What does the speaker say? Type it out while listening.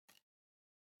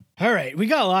All right, we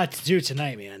got a lot to do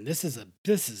tonight, man. This is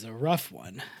a rough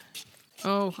one.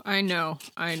 Oh, I know.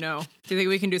 Do you think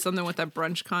we can do something with that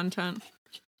brunch content?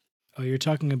 Oh, you're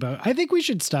talking about... I think we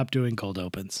should stop doing cold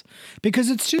opens because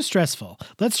it's too stressful.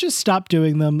 Let's just stop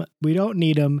doing them. We don't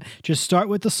need them. Just start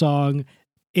with the song,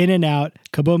 in and out,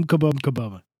 kaboom, kaboom,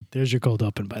 kaboom. There's your cold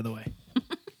open, by the way.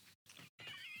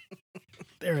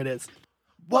 There it is.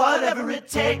 Whatever it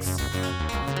takes,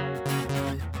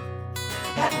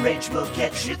 that rage will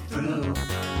get you through.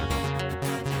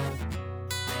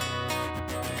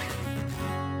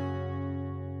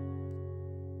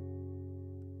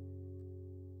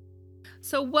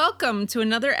 So welcome to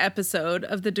another episode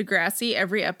of the Degrassi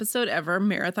Every Episode Ever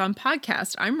Marathon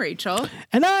Podcast. I'm Rachel.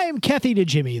 And I'm Kathy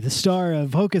DeJimmy, the star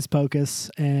of Hocus Pocus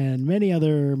and many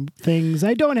other things.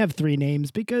 I don't have three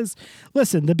names because,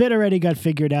 listen, the bit already got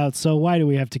figured out, so why do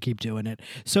we have to keep doing it?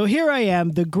 So here I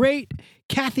am, the great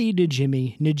Kathy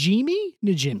DeJimmy. Najimy?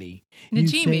 Najimy. You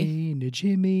say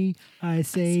Najimy, I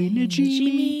say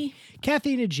Najimy.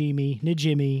 Kathy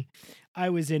Najimy. I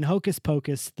was in Hocus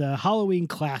Pocus, the Halloween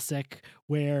classic,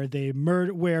 where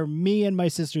where me and my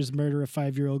sisters murder a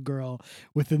 5-year-old girl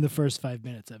within the first 5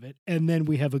 minutes of it, and then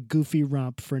we have a goofy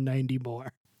romp for 90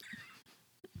 more.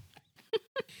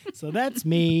 So that's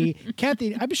me,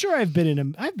 Kathy. I'm sure I've been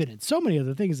in so many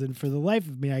other things, and for the life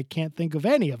of me, I can't think of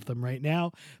any of them right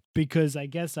now because I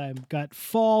guess I've got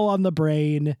fall on the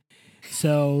brain.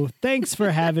 So thanks for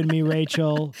having me,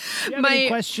 Rachel. Do you have any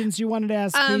questions you wanted to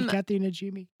ask me, Kathy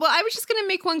Najimy? Well, I was just going to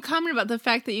make one comment about the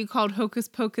fact that you called Hocus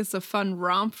Pocus a fun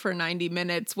romp for 90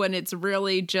 minutes when it's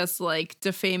really just like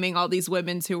defaming all these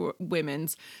women who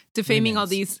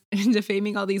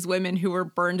were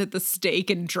burned at the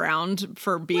stake and drowned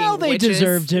for being Well, they witches.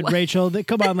 deserved it, Rachel.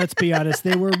 Come on, let's be honest.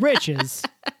 They were witches.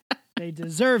 They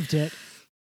deserved it.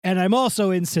 And I'm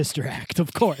also in Sister Act,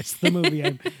 of course. The movie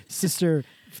I'm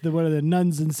one of the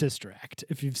nuns in Sister Act,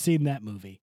 if you've seen that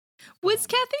movie. Was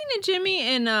Kathy Najimy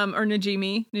in, or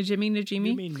Najimy? You mean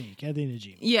me, Kathy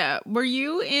Najimy. Yeah. Were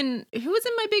you in, who was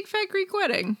in My Big Fat Greek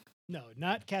Wedding? No,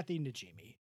 not Kathy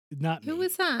Najimy. Not me. Who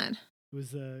was that? It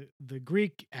was the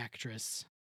Greek actress.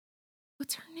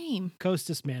 What's her name?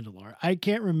 Costas Mandylor. I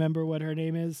can't remember what her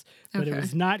name is, but It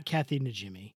was not Kathy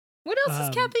Najimy. What else has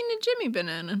Kathy Najimy been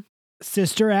in?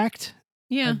 Sister Act.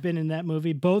 Yeah. I've been in that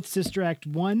movie. Both Sister Act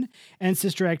 1 and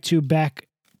Sister Act 2 Back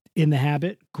in the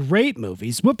Habit. Great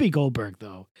movies. Whoopi Goldberg,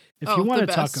 though. If you want to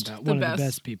talk about one of the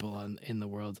best people in the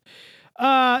world.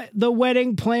 The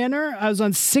Wedding Planner. I was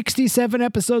on 67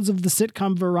 episodes of the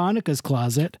sitcom Veronica's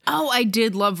Closet. Oh, I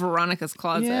did love Veronica's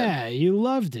Closet. Yeah, you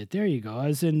loved it. There you go. I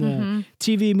was in the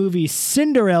TV movie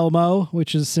Cinderelmo,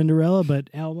 which is Cinderella, but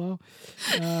Elmo.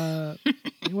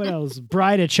 What else?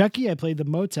 Bride of Chucky. I played the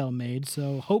motel maid.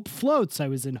 So Hope Floats. I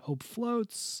was in Hope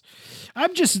Floats.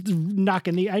 I'm just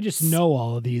I just know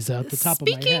all of these out the top of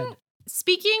my head.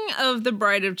 Speaking of the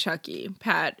Bride of Chucky,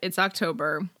 Pat, it's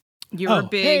October. You're a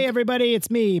big... Hey, everybody, it's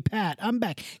me, Pat. I'm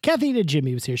back. Kathy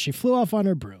DeJimmy was here. She flew off on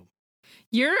her broom.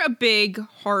 You're a big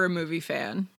horror movie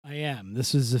fan. I am.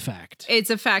 This is a fact. It's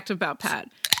a fact about Pat.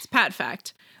 It's Pat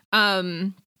fact.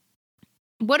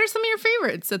 What are some of your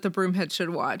favorites that the Broomheads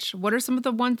should watch? What are some of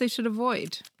the ones they should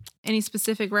avoid? Any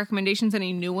specific recommendations?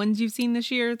 Any new ones you've seen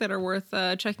this year that are worth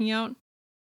checking out?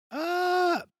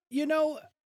 As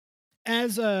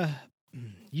a...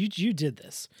 You did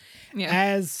this.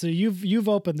 Yeah. So you've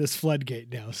opened this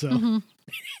floodgate now. So I'm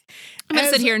gonna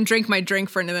sit here and drink my drink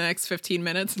for the next 15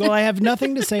 minutes. Well, I have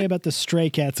nothing to say about the Stray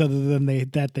Cats other than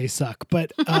they suck.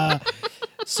 But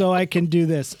so I can do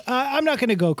this. I'm not going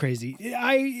to go crazy.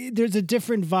 There's a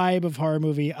different vibe of horror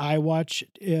movie I watch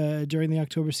during the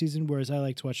October season, whereas I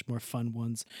like to watch more fun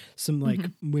ones, some like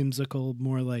whimsical,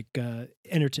 more like I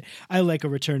like a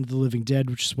Return to the Living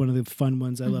Dead, which is one of the fun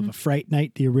ones. I love a Fright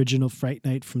Night, the original Fright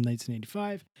Night from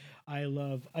 1985.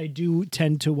 I do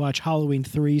tend to watch Halloween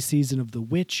 3 Season of the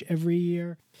Witch every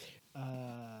year.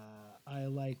 I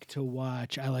like a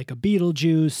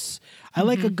Beetlejuice. I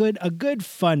like a good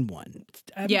fun one.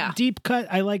 Deep Cut.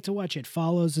 I like to watch. It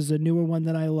Follows is a newer one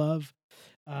that I love.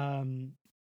 I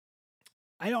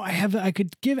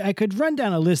could run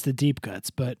down a list of deep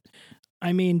cuts, but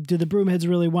I mean, do the Broomheads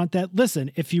really want that?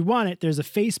 Listen, if you want it, there's a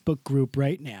Facebook group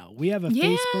right now. We have a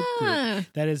Facebook group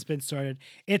that has been started.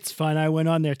 It's fun. I went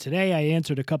on there today. I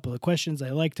answered a couple of questions. I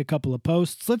liked a couple of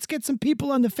posts. Let's get some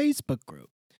people on the Facebook group.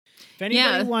 If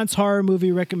anybody wants horror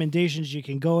movie recommendations, you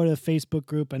can go to the Facebook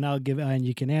group and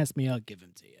you can ask me, I'll give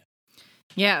them to you.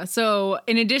 Yeah. So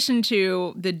in addition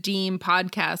to the Deem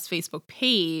Podcast Facebook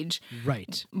page,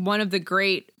 right, one of the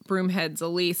great Broomheads,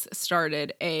 Elise,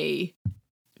 started a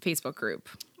Facebook group,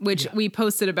 which we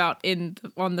posted about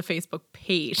on the Facebook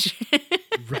page.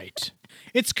 Right.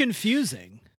 It's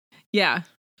confusing. Yeah.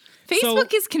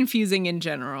 Facebook is confusing in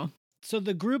general. So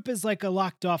the group is like a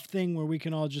locked off thing where we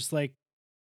can all just like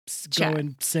go Chat.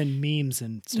 and send memes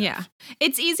and stuff. Yeah.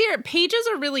 It's easier. Pages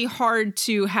are really hard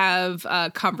to have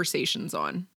conversations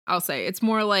on, I'll say. It's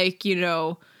more like,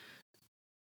 the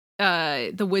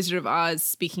Wizard of Oz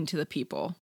speaking to the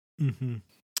people. Mm-hmm.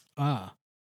 Ah.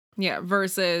 Yeah,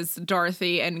 versus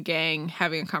Dorothy and gang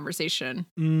having a conversation.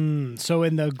 So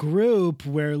in the group,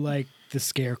 we're like the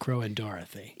Scarecrow and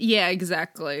Dorothy. Yeah,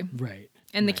 exactly. Right.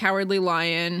 And the Cowardly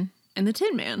Lion and the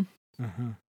Tin Man.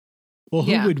 Uh-huh. Well,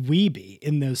 who would we be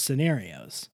in those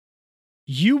scenarios?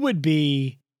 You would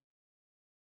be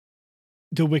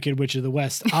the Wicked Witch of the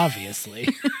West, obviously.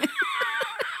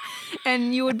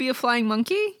 And you would be a flying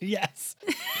monkey? Yes,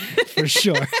 for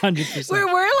sure, 100%. We're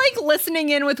like listening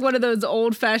in with one of those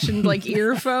old-fashioned like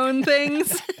earphone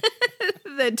things,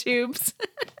 the tubes.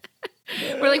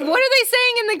 We're like, what are they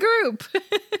saying in the group?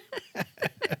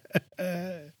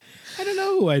 I don't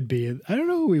know who I'd be. I don't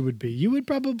know who we would be. You would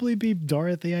probably be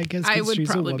Dorothy, I guess. I would she's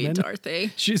probably a woman. be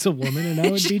Dorothy. She's a woman, and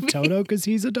I would be Toto because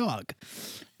he's a dog.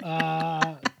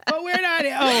 But we're not.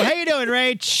 Oh, how you doing,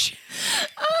 Rach?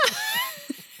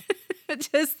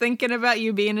 Just thinking about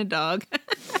you being a dog. I'm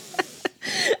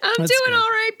That's doing good. all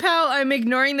right, pal. I'm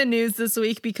ignoring the news this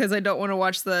week because I don't want to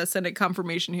watch the Senate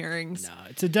confirmation hearings. No,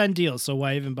 it's a done deal, so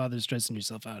why even bother stressing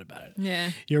yourself out about it?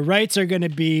 Yeah. Your rights are going to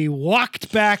be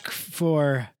walked back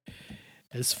for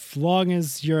as long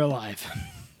as you're alive.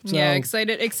 So, Yeah,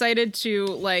 excited to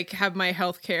like have my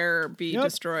health care be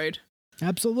destroyed.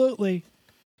 Absolutely.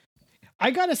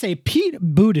 I got to say, Pete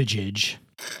Buttigieg.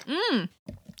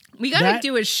 We got to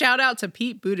do a shout out to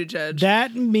Pete Buttigieg.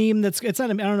 That meme it's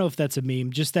not, I don't know if that's a meme,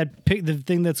 just the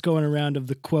thing that's going around of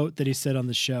the quote that he said on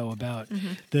the show about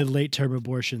the late term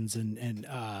abortions and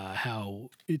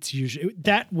how it's usually,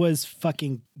 that was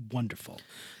fucking wonderful.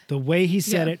 The way he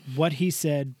said it, what he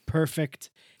said,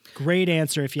 perfect. Great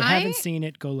answer. If you haven't seen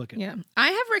it, go look at it. Yeah. I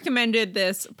have recommended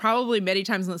this probably many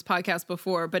times on this podcast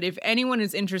before, but if anyone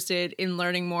is interested in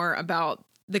learning more about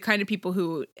the kind of people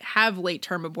who have late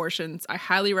term abortions, I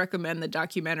highly recommend the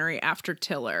documentary After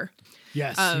Tiller.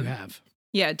 Yes, you have.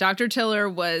 Yeah, Dr. Tiller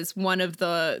was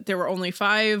there were only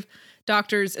 5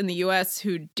 doctors in the US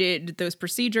who did those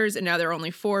procedures, and now there are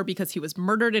only 4 because he was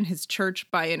murdered in his church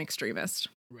by an extremist.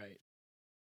 Right.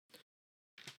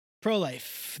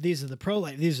 Pro-life. These are the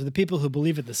pro-life. These are the people who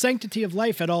believe in the sanctity of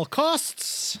life at all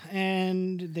costs,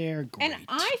 and they're great. And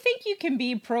I think you can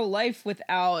be pro-life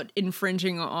without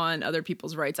infringing on other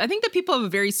people's rights. I think that people have a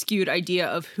very skewed idea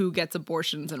of who gets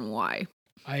abortions and why.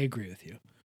 I agree with you.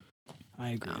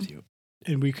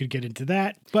 And we could get into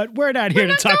that, but we're not here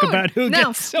to talk about who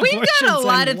gets abortions. We've got a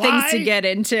lot of things to why. get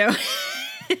into.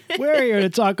 We're here to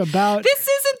talk about... This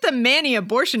isn't the Manny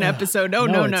abortion episode.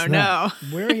 No.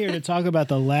 We're here to talk about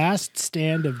the last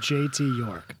stand of JT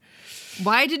York.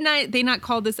 Why did they not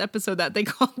call this episode that? They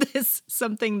called this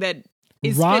something that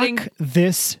is Rock fitting.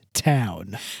 this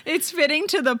town. It's fitting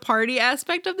to the party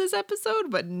aspect of this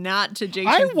episode, but not to JT's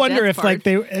I wonder death if part. like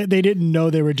they didn't know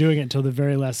they were doing it until the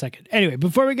very last second. Anyway,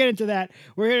 before we get into that,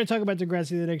 we're here to talk about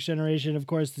Degrassi: The Next Generation. Of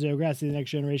course, the Degrassi: The Next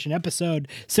Generation episode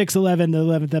 611, the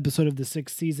 11th episode of the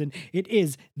 6th season. It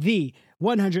is the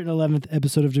 111th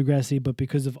episode of Degrassi, but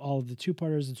because of all of the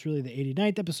two-parters, it's really the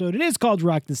 89th episode. It is called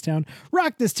Rock This Town.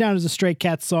 Rock This Town is a Stray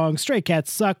Cats song. Stray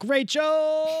Cats suck. Rachel,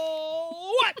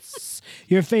 what's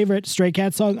your favorite Stray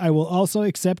Cats song? I will also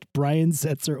accept Brian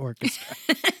Setzer Orchestra.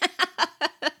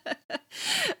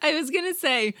 I was going to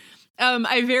say,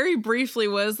 I very briefly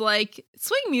was like,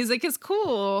 swing music is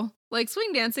cool. Like,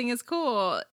 swing dancing is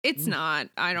cool. It's not.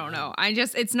 I don't know.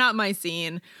 It's not my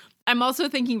scene. I'm also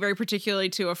thinking very particularly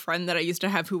to a friend that I used to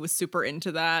have who was super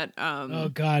into that. Oh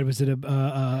God, was it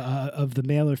of the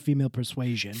male or female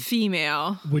persuasion?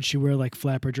 Female. Would she wear like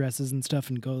flapper dresses and stuff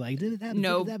and go like?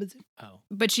 No. Oh,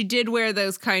 But she did wear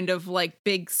those kind of like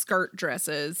big skirt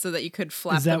dresses so that you could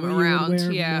flap Is that them what you would around.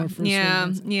 wear Yeah, more for swing yeah,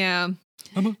 dancing? yeah.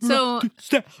 So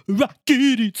rock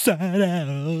it inside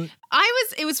out.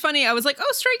 It was funny. I was like,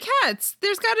 oh, Stray Cats.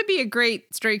 There's got to be a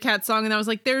great Stray Cats song. And I was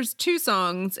like, there's 2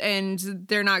 songs and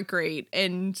they're not great.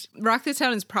 And Rock This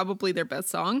Town is probably their best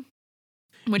song,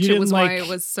 which it was why it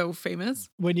was so famous.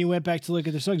 When you went back to look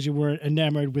at their songs, you weren't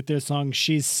enamored with their song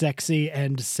 "She's Sexy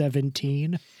and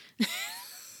 17."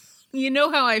 You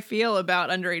know how I feel about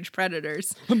underage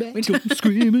predators.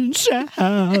 Scream and shout.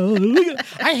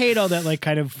 I hate all that like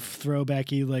kind of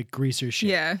throwbacky like greaser shit.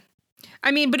 Yeah.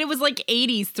 I mean, but it was like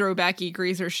 80s throwbacky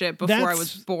greaser shit before I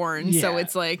was born. So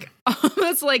it's like,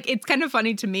 almost like, it's kind of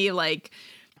funny to me, like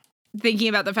thinking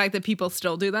about the fact that people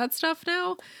still do that stuff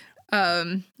now.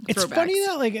 It's throwbacks. funny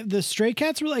that like the Stray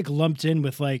Cats were like lumped in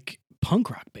with like punk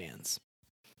rock bands,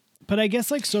 but I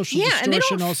guess like Social and they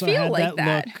Distortion don't also feel had like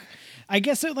that look. I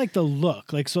guess it like the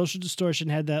look, like Social Distortion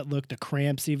had that look. The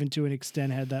Cramps, even to an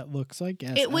extent, had that look. So I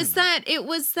guess it was that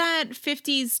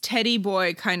 50s teddy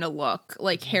boy kind of look,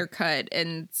 like haircut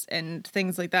and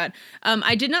things like that.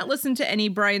 I did not listen to any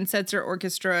Brian Setzer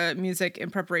orchestra music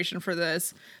in preparation for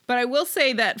this, but I will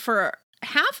say that for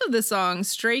half of the song,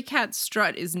 Stray Cat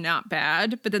Strut is not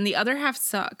bad, but then the other half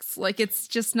sucks. Like, it's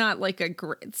just not like a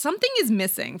great... Something is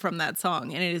missing from that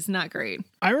song, and it is not great.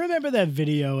 I remember that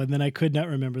video, and then I could not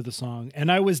remember the song,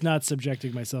 and I was not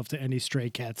subjecting myself to any Stray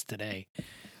Cats today.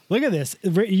 Look at this.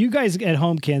 You guys at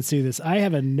home can't see this. I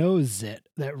have a nose zit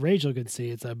that Rachel can see.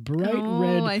 It's a bright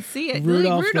red I see it.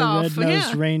 Rudolph the Rudolph,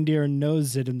 red-nosed reindeer nose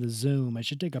zit in the Zoom. I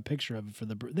should take a picture of it for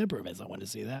the Broomheads. I want to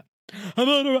see that. I'm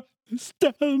gonna rock this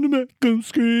down to make them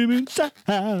scream inside.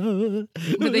 But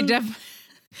they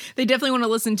definitely want to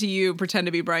listen to you pretend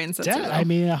to be Brian Setzer. I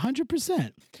mean,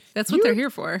 100%. That's what they're here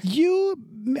for. You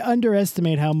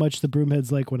underestimate how much the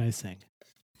Broomheads like when I sing.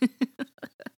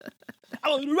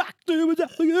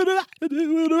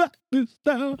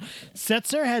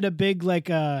 Setzer had a big like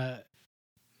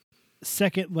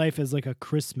second life as like a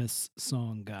Christmas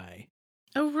song guy.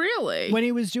 Oh, really? When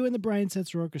he was doing the Brian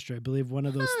Setzer Orchestra, I believe one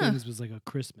of those things was like a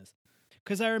Christmas.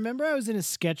 Because I remember I was in a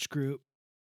sketch group,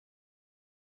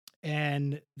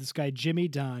 and this guy Jimmy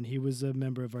Don, he was a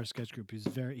member of our sketch group.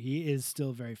 He is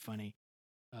still very funny.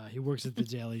 He works at the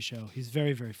Daily Show. He's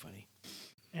very, very funny,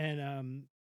 and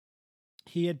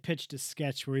he had pitched a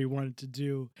sketch where he wanted to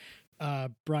do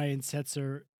Brian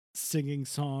Setzer singing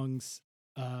songs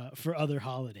for other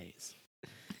holidays.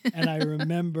 And I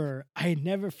remember, I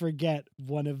never forget,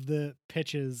 one of the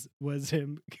pitches was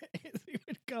him, he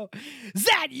would go, "Is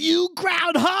that you,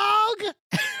 Groundhog?"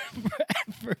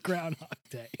 for Groundhog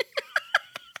Day.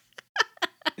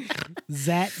 "Is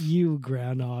that you,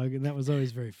 Groundhog?" And that was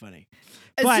always very funny.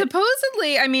 But,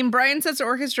 supposedly, I mean, Brian Setzer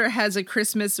Orchestra has a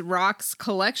Christmas Rocks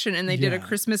collection, and they did a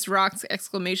Christmas Rocks !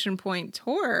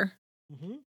 Tour.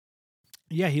 Mm-hmm.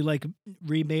 Yeah, he like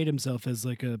remade himself as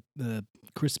like a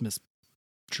Christmas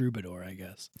troubadour, I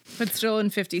guess, but still in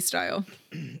 50s style.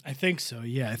 I think so.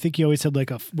 Yeah, I think he always had like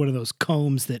one of those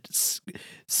combs that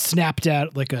snapped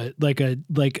out like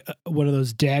one of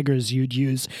those daggers you'd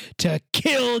use to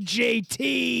kill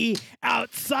JT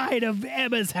outside of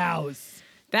Emma's house.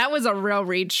 That was a real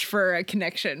reach for a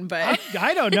connection, but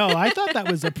I don't know. I thought that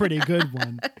was a pretty good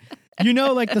one. You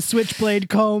know, like the switchblade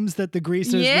combs that the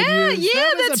greasers would use.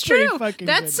 Yeah, that's true.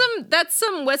 That's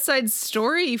some West Side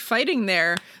Story fighting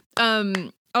there.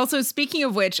 Also, speaking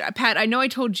of which, Pat, I know I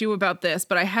told you about this,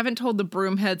 but I haven't told the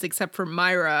Broomheads except for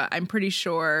Myra, I'm pretty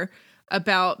sure,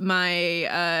 about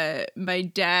my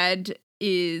dad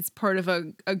is part of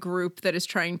a group that is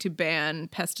trying to ban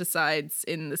pesticides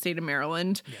in the state of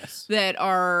Maryland that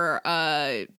are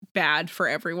bad for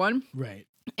everyone. Right.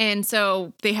 And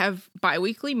so they have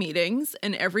bi-weekly meetings,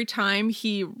 and every time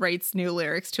he writes new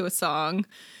lyrics to a song,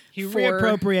 he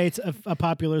reappropriates a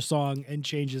popular song and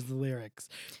changes the lyrics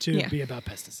to be about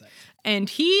pesticides. And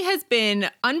he has been,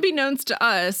 unbeknownst to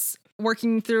us,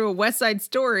 working through a West Side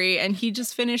Story, and he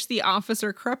just finished the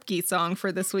Officer Krupke song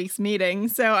for this week's meeting.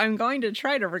 So I'm going to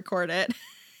try to record it.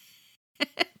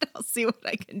 I'll see what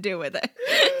I can do with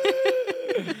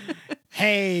it.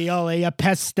 Hey, all of your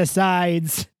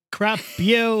pesticides, crap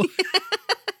you.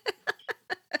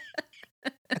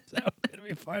 That would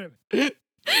be part of it.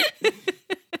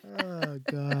 Oh,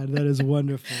 God, that is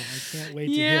wonderful. I can't wait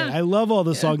to hear it. I love all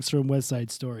the songs from West Side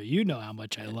Story. You know how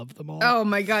much I love them all. Oh,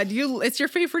 my God. It's your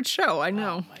favorite show. I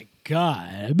know. Oh, my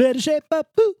God. I better shape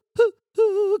up,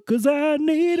 because I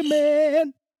need a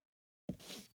man.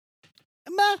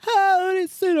 My heart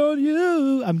is set on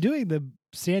you. I'm doing the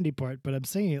Sandy part, but I'm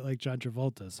singing it like John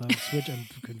Travolta, so I'm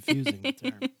confusing the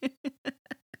term.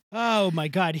 Oh my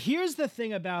God. Here's the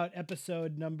thing about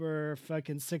episode number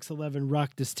fucking 611,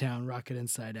 Rock This Town, Rock It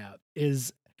Inside Out,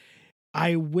 is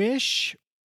I wish,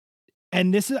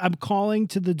 and I'm calling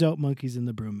to the Dope Monkeys and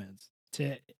the Broomheads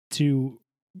to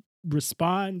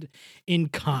respond in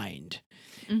kind,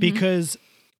 because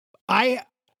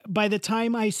by the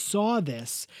time I saw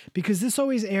this, because this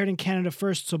always aired in Canada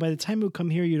first, so by the time it would come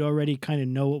here, you'd already kind of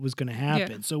know what was going to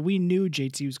happen. Yeah. So we knew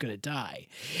JT was going to die.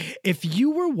 If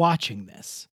you were watching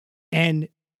this, and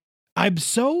I'm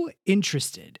so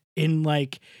interested in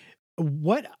like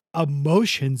what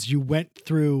emotions you went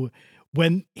through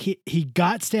when he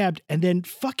got stabbed and then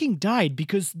fucking died,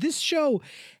 because this show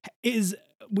is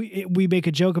we make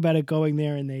a joke about it going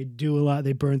there, and they do a lot.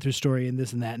 They burn through story and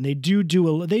this and that, and they do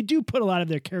put a lot of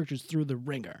their characters through the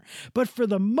ringer. But for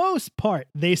the most part,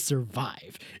 they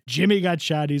survive. Jimmy got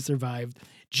shot, he survived.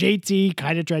 JT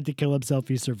kind of tried to kill himself,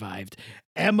 he survived.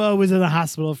 Emma was in the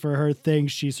hospital for her thing.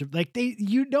 She like they,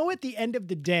 at the end of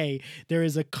the day, there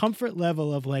is a comfort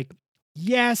level of like,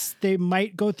 yes, they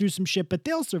might go through some shit, but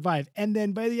they'll survive. And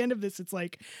then by the end of this, it's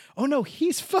like, oh no,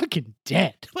 he's fucking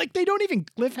dead. Like they don't even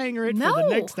cliffhanger it for the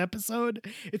next episode.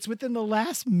 It's within the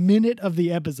last minute of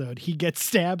the episode. He gets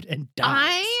stabbed and dies.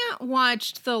 I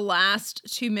watched the last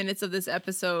 2 minutes of this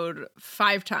episode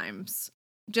 5 times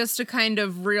just to kind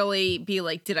of really be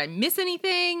like, did I miss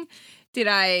anything?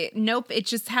 Nope, it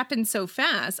just happened so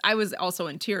fast. I was also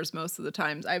in tears most of the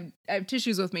times. I have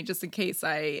tissues with me just in case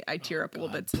I tear up a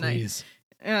little bit tonight. Please.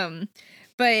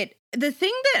 But the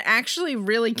thing that actually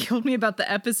really killed me about the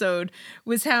episode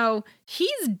was how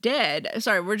he's dead.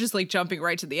 Sorry, we're just like jumping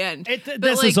right to the end.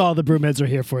 This is all the Broomheads are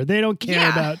here for. They don't care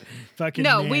about fucking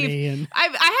Manny. I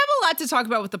have a lot to talk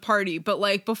about with the party, but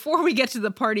like before we get to the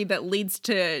party that leads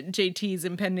to JT's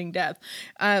impending death,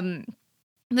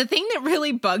 the thing that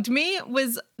really bugged me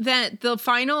was that the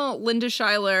final Linda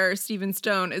Schuyler, Stephen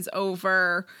Stone is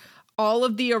over all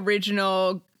of the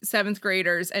original 7th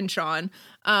graders and Sean,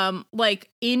 like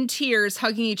in tears,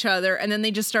 hugging each other. And then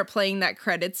they just start playing that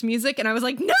credits music. And I was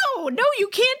like, no, you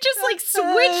can't just like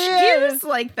switch gears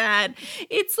like that.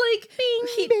 It's like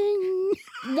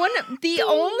the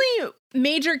only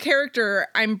major character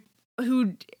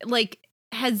who like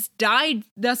has died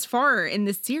thus far in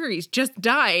this series just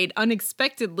died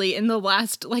unexpectedly in the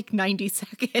last like 90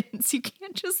 seconds. You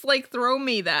can't just like throw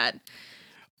me that.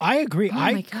 I agree. Oh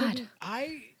my God.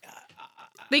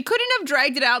 They couldn't have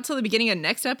dragged it out till the beginning of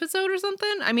next episode or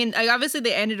something. I mean, obviously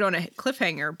they ended on a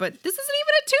cliffhanger, but this isn't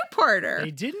even a 2-parter.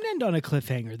 They didn't end on a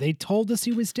cliffhanger. They told us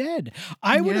he was dead.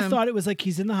 I would have thought it was like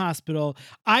he's in the hospital.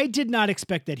 I did not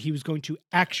expect that he was going to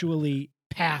actually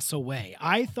pass away.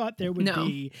 I thought there would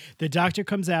be the doctor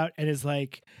comes out and is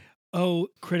like, oh,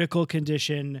 critical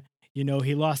condition. He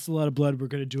lost a lot of blood. We're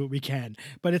going to do what we can.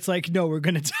 But it's like, no, we're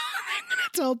going to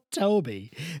tell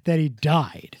Toby that he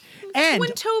died. And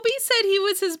when Toby said he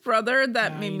was his brother,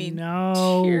 that made me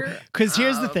no. Because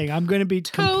here's the thing. I'm going to be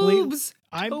Tobes.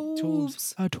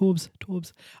 Tobes.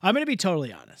 I'm going to be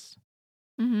totally honest.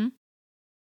 Mm-hmm.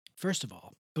 First of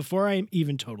all, before I'm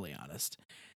even totally honest,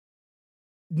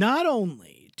 not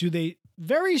only do they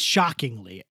very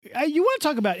shockingly, you want to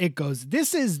talk about it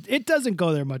doesn't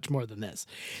go there much more than this.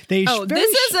 This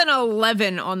is an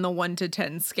 11 on the 1 to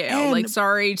 10 scale. Like,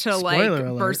 sorry to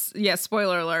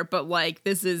spoiler alert, but like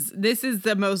this is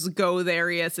the most go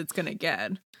there-iest it's gonna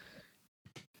get.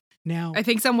 Now, I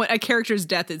think a character's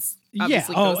death is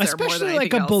obviously goes there especially more than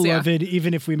like anything a else, beloved,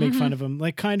 even if we make fun of him,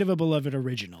 like kind of a beloved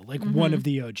original, like one of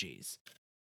the OGs.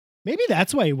 Maybe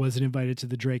that's why he wasn't invited to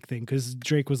the Drake thing, because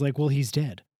Drake was like, well, he's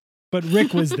dead. But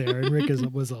Rick was there, and Rick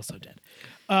was also dead.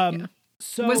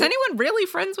 So was anyone really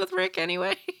friends with Rick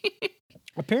anyway?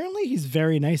 Apparently, he's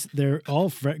very nice. They're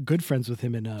all good friends with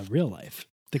him in real life.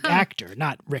 The actor,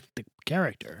 not Rick, the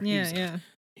character. He's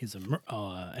an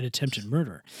attempted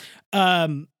murderer.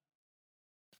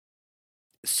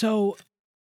 So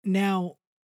now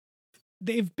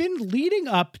they've been leading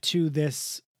up to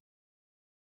this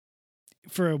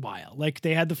for a while. Like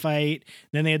they had the fight,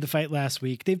 then they had the fight last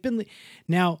week. They've been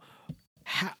now.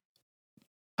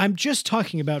 I'm just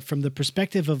talking about from the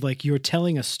perspective of like you're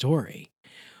telling a story.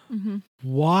 Mm-hmm.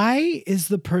 Why is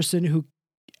the person who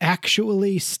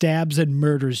actually stabs and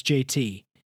murders JT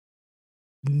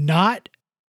not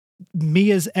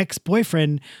Mia's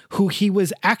ex-boyfriend who he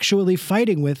was actually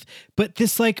fighting with, but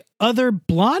this like other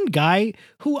blonde guy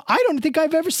who I don't think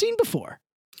I've ever seen before?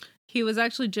 He was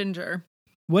actually Ginger.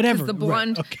 Whatever. The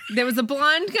blonde, right, okay. There was a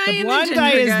blonde guy. The blonde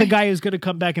guy is the guy who's going to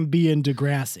come back and be in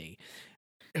Degrassi.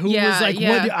 Who was like,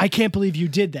 what? I can't believe you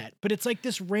did that. But it's like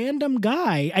this random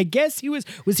guy. I guess he was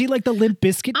he like the Limp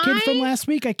Bizkit kid from last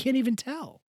week? I can't even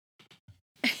tell.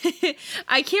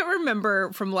 I can't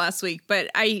remember from last week, but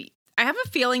I have a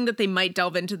feeling that they might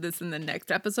delve into this in the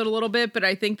next episode a little bit, but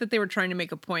I think that they were trying to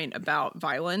make a point about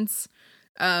violence.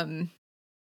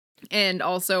 And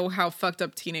also how fucked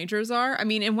up teenagers are. I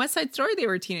mean, in West Side Story, they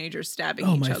were teenagers stabbing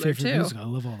each other too. Music. I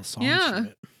love all the songs from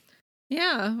it.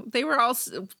 Yeah, they were all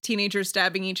teenagers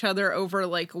stabbing each other over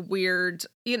like weird,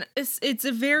 it's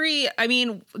a very, I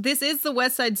mean, this is the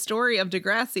West Side Story of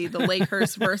Degrassi, the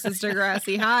Lakehurst versus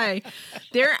Degrassi High.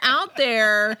 They're out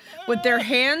there with their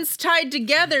hands tied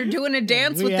together doing a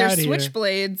dance with their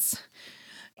switchblades,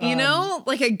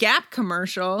 like a Gap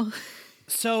commercial.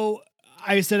 So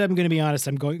I said, I'm going to be honest.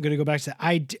 I'm going to go back to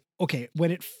okay. When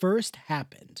it first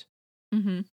happened,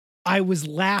 Mm-hmm. I was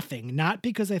laughing, not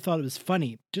because I thought it was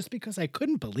funny, just because I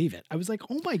couldn't believe it. I was like,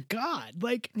 oh my God,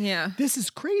 like, Yeah. this is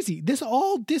crazy.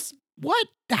 What?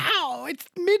 How? It's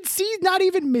mid-season, not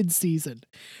even mid-season.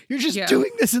 You're just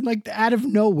doing this in like out of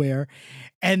nowhere.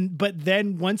 But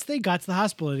then once they got to the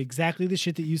hospital, and exactly the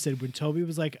shit that you said, when Toby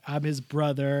was like, I'm his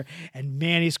brother, and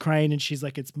Manny's crying, and she's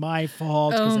like, it's my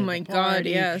fault. Oh my God,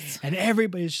 yes. And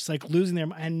everybody's just like losing their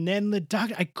mind. And then the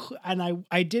doctor,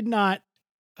 I did not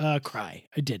cry.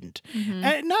 I didn't. Mm-hmm.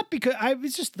 And not because I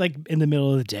was just like in the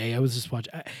middle of the day. I was just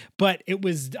watching, but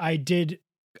I did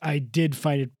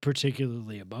find it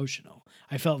particularly emotional.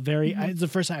 I felt it's the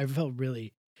first time I felt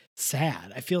really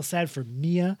sad. I feel sad for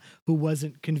Mia, who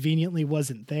conveniently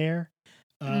wasn't there.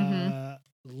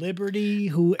 Liberty,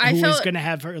 who was going to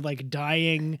have her like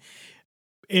dying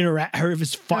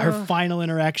her final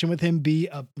interaction with him be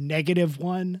a negative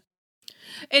one.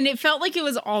 And it felt like it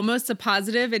was almost a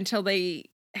positive until they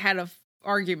had a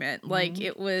argument. Like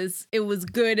it was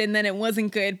good and then it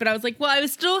wasn't good. But I was like, well, I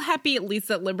was still happy at least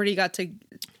that Liberty got to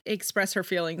express her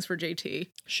feelings for JT.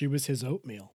 She was his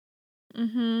oatmeal.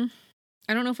 Mm-hmm.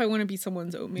 I don't know if I want to be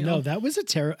someone's oatmeal. No, that was a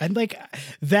terror. And like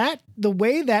that, the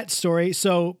way that story.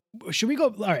 So should we go?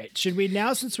 All right. Should we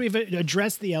now, since we've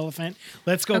addressed the elephant,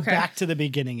 let's go back to the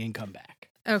beginning and come back.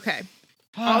 Okay.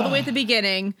 All the way at the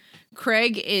beginning,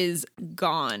 Craig is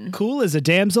gone. Cool as a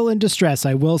damsel in distress,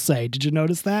 I will say. Did you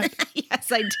notice that? Yes,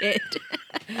 I did.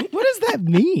 What does that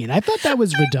mean? I thought that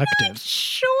was reductive.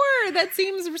 Sure, that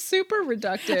seems super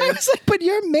reductive. I was like, but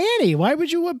you're Manny. Why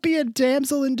would you be a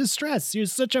damsel in distress? You're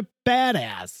such a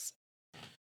badass.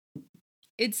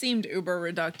 It seemed uber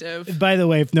reductive. By the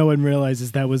way, if no one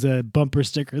realizes, that was a bumper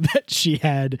sticker that she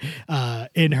had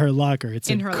in her locker. It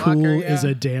said, cool is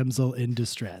a damsel in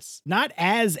distress. Not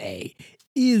as a,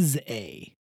 is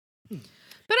a.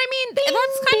 But I mean,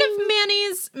 that's kind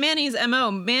of Manny's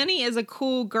MO. Manny is a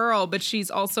cool girl, but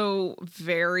she's also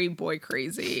very boy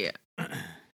crazy.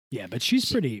 Yeah, but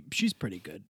she's pretty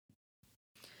good.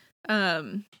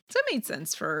 So it made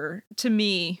sense to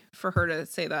me for her to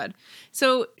say that.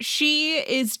 So she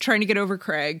is trying to get over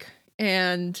Craig,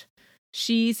 and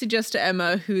she suggests to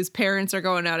Emma, whose parents are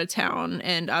going out of town,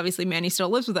 and obviously Manny still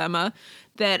lives with Emma,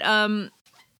 that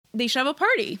they should have a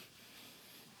party.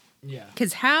 Yeah.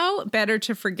 Because how better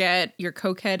to forget your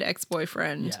cokehead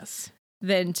ex-boyfriend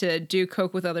than to do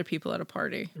coke with other people at a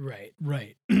party? Right.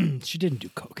 She didn't do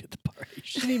coke at the party.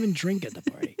 She didn't even drink at the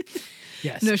party.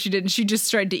 Yes. No, she didn't. She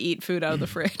just tried to eat food out of the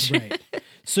fridge. Right.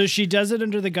 So she does it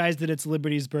under the guise that it's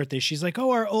Liberty's birthday. She's like, oh,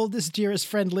 our oldest, dearest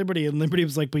friend, Liberty. And Liberty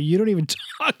was like, but you don't even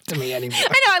talk to me anymore.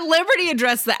 I know. Liberty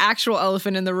addressed the actual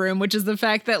elephant in the room, which is the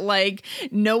fact that, like,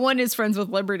 no one is friends with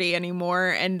Liberty anymore,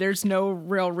 and there's no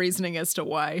real reasoning as to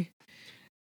why.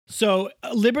 So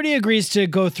Liberty agrees to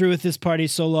go through with this party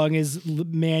so long as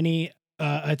Manny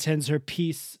attends her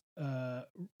peace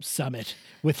summit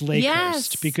with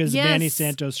Lakehurst, because Manny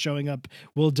Santos showing up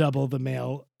will double the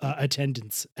male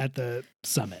attendance at the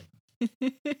summit.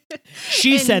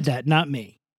 She said that, not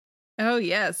me. Oh,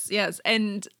 yes.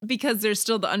 And because there's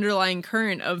still the underlying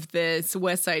current of this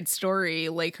West Side Story,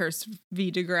 Lakehurst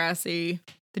v. Degrassi,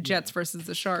 the Jets versus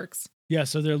the Sharks. Yeah,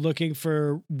 so they're looking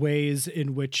for ways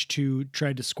in which to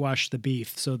try to squash the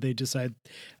beef. So they decide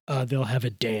they'll have a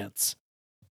dance.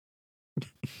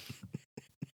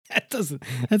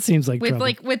 That seems like with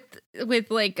trouble.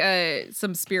 with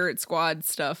some Spirit Squad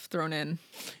stuff thrown in.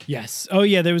 Yes. Oh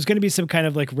yeah, there was going to be some kind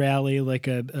of like rally, like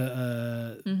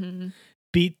a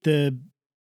beat the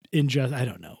injustice. I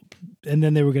don't know. And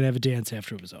then they were going to have a dance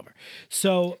after it was over.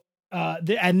 So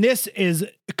and this is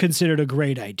considered a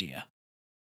great idea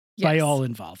by all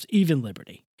involved, even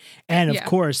Liberty, and of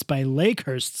course by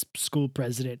Lakehurst's school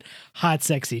president, Hot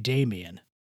Sexy Damien.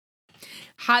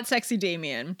 I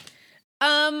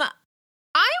was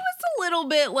a little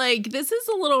bit like, this is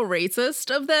a little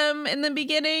racist of them in the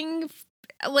beginning.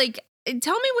 Like,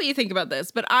 tell me what you think about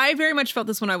this. But I very much felt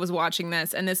this when I was watching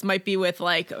this, and this might be with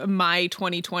like my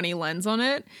 2020 lens on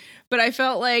it. But I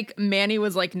felt like Manny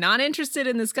was like not interested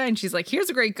in this guy, and she's like, here's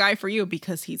a great guy for you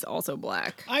because he's also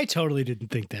black. I totally didn't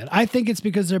think that. I think it's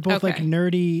because they're both like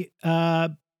nerdy.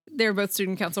 They're both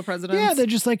student council presidents. Yeah, they're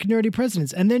just like nerdy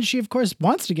presidents. And then she, of course,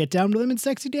 wants to get down with them and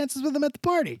sexy dances with them at the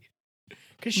party.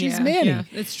 Because she's Manny. Yeah,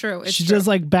 it's true. She does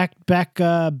like back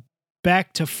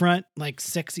to front, like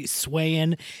sexy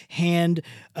swaying, hand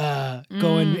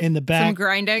going in the back. Some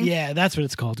grinding. Yeah, that's what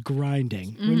it's called,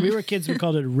 grinding. When we were kids, we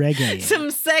called it reggae. Some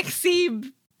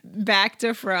sexy back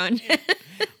to front.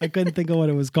 I couldn't think of what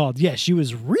it was called. Yeah, she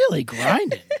was really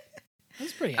grinding. That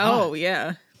was pretty hot. Oh,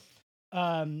 yeah.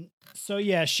 So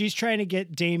yeah, she's trying to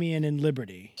get Damien and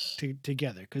Liberty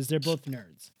together because they're both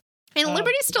nerds. And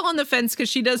Liberty's still on the fence because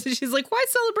she's like, why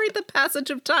celebrate the passage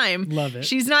of time? Love it.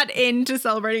 She's not into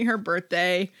celebrating her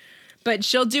birthday, but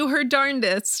she'll do her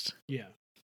darndest. Yeah.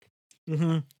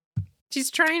 Mm-hmm. She's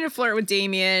trying to flirt with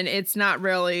Damien. It's not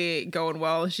really going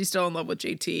well. She's still in love with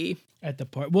JT. At the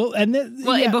party. Well, and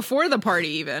before the party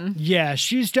even. Yeah,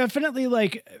 she's definitely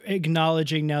like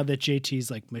acknowledging now that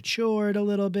JT's like matured a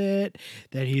little bit,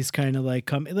 that he's kind of like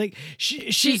coming like she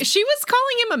was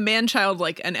calling him a man-child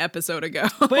like an episode ago.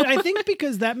 But I think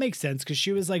because that makes sense because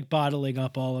she was like bottling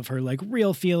up all of her like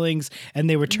real feelings and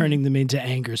they were turning them into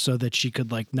anger so that she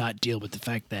could like not deal with the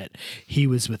fact that he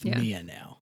was with Mia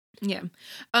now. Yeah.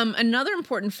 Another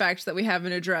important fact that we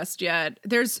haven't addressed yet,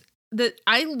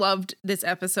 I loved this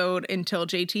episode until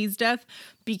JT's death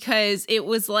because it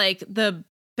was like the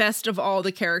best of all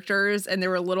the characters and there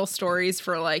were little stories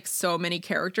for like so many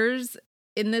characters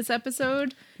in this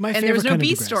episode. And there was no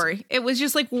B story. It was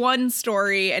just like one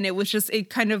story and it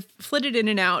kind of flitted in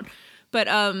and out. But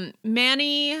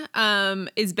Manny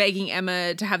is begging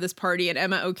Emma to have this party and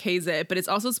Emma okays it. But it's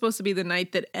also supposed to be the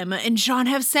night that Emma and Sean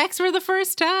have sex for the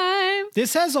first time.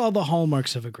 This has all the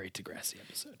hallmarks of a great Degrassi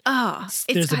episode. Oh,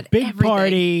 there's a big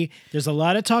party. There's a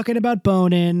lot of talking about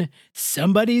boning.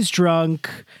 Somebody's drunk.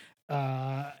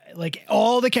 Like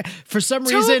all for some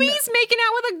reason, Toby's making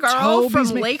out with a girl from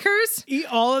Lakers.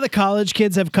 All of the college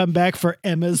kids have come back for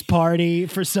Emma's party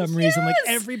for some reason. Like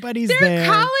everybody's there.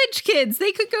 They're college kids.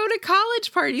 They could go to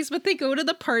college parties, but they go to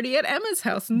the party at Emma's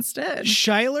house instead.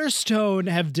 Shiler Stone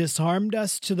have disarmed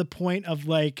us to the point of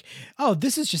like, oh,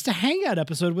 this is just a hangout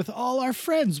episode with all our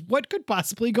friends. What could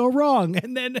possibly go wrong?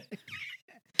 And then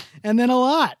a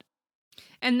lot.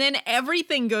 And then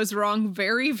everything goes wrong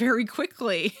very, very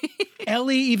quickly.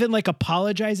 Ellie even like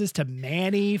apologizes to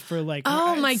Manny for like.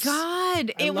 Oh my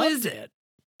God. It was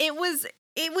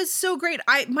so great.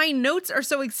 My notes are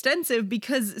so extensive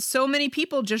because so many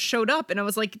people just showed up and I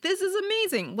was like, this is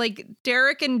amazing. Like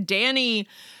Derek and Danny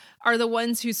are the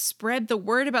ones who spread the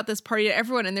word about this party to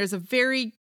everyone. And there's a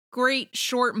very great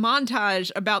short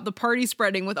montage about the party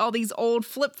spreading with all these old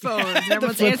flip phones and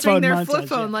everyone's answering their flip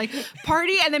phone like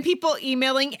party and then people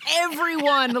emailing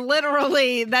everyone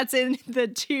literally that's in the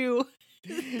two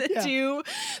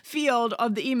field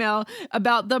of the email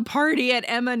about the party at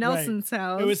Emma Nelson's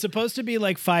house. It was supposed to be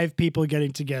like 5 people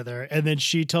getting together and then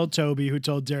she told Toby who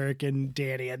told Derek and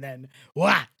Danny and then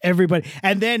everybody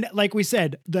and then like we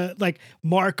said the like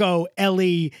Marco,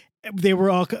 Ellie, they were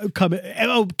all coming.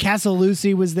 Oh,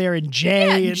 Casalucci was there and Jay.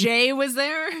 Yeah, and Jay was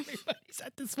there. Everybody's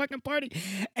at this fucking party.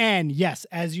 And yes,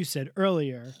 as you said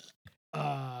earlier,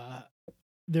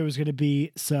 there was going to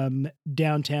be some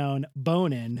downtown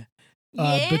boning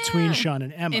between Sean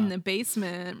and Emma. In the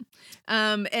basement.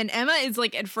 And Emma is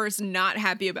like at first not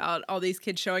happy about all these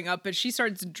kids showing up, but she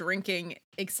starts drinking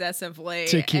excessively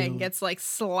and gets like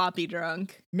sloppy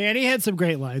drunk. Manny had some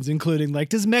great lines, including like,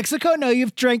 does Mexico know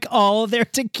you've drank all their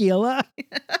tequila?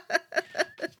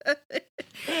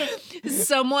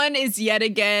 Someone is yet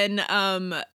again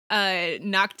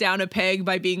knocked down a peg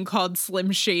by being called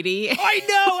Slim Shady. I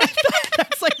know.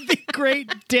 That's like the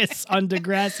great diss on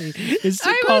Degrassi is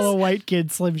to call a white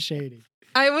kid Slim Shady.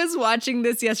 I was watching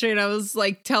this yesterday and I was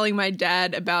like telling my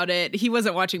dad about it. He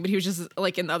wasn't watching, but he was just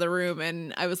like in the other room.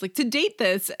 And I was like, to date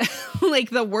this, like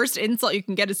the worst insult you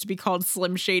can get is to be called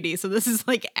Slim Shady. So this is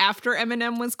like after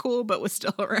Eminem was cool, but was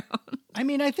still around. I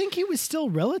mean, I think he was still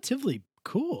relatively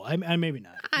cool. I maybe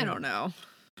not. I don't know.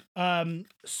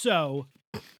 So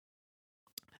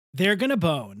they're going to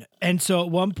bone. And so at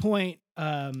one point,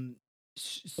 Emma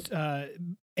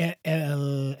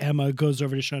goes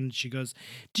over to Sean and she goes,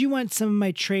 do you want some of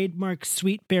my trademark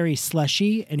sweet berry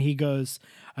slushy? And he goes,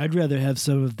 I'd rather have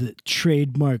some of the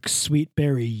trademark sweet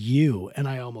berry you. And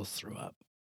I almost threw up.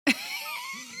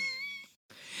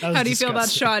 How do you feel about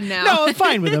Sean now? No, I'm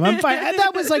fine with him. I'm fine.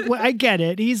 That was like, I get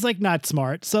it. He's like not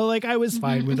smart. So like I was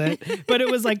fine with it, but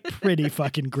it was like pretty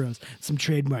fucking gross. Some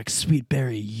trademark sweet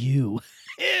berry you.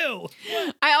 Ew.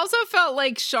 I also felt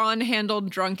like Sean handled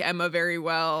drunk Emma very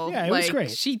well. Yeah, it like, was great.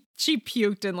 She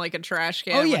puked in like a trash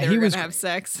can. Oh yeah, when they were gonna have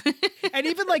sex. And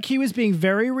even like he was being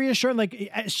very reassuring. Like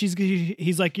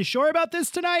he's like, you sure about this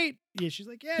tonight? Yeah, she's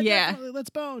like, yeah, definitely. Let's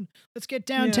bone. Let's get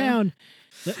downtown.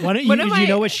 Yeah. Why don't you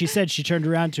know what she said? She turned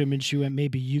around to him and she went,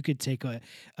 maybe you could take a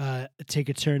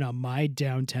turn on my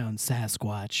downtown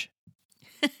Sasquatch.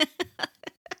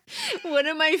 One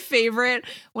of my favorite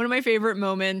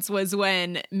moments was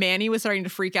when Manny was starting to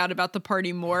freak out about the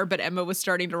party more, but Emma was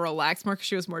starting to relax more because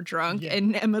she was more drunk. Yeah.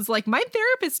 And Emma's like, my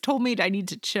therapist told me I need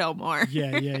to chill more.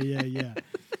 Yeah.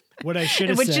 What I should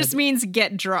have said. Which just means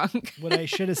get drunk. What I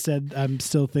should have said, I'm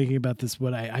still thinking about this,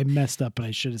 I messed up and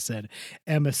I should have said,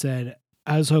 Emma said,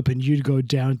 I was hoping you'd go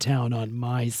downtown on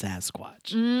my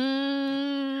Sasquatch.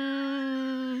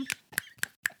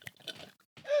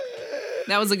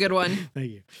 That was a good one.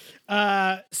 Thank you.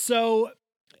 So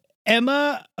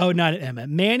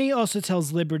Manny also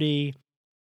tells Liberty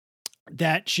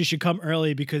that she should come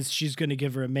early because she's going to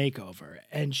give her a makeover,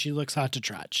 and she looks hot to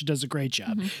trot. She does a great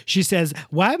job. Mm-hmm. She says,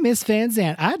 "Why, Miss Van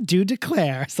Zandt, I do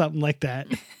declare," something like that.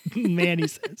 Manny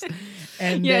says.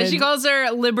 And yeah, then, she calls her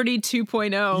Liberty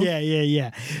 2.0.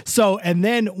 Yeah. So, and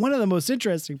then one of the most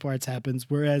interesting parts happens,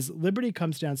 whereas Liberty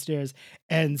comes downstairs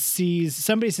and sees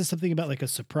somebody says something about like a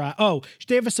surprise. Oh,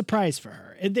 they have a surprise for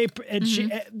her, and she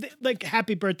like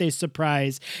happy birthday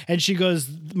surprise, and she goes,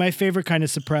 "My favorite kind of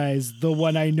surprise, the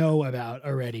one I know about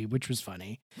already," which was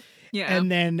funny. Yeah.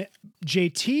 And then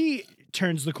JT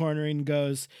turns the corner and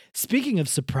goes, "Speaking of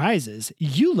surprises,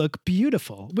 you look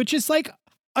beautiful," which is like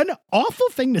an awful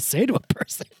thing to say to a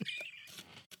person.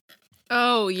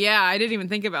 Oh, yeah. I didn't even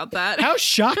think about that. How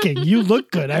shocking. You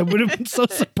look good. I would have been so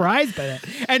surprised by that.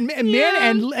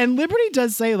 And Liberty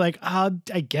does say like, I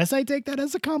guess I take that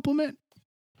as a compliment.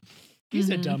 He's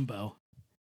a Dumbo.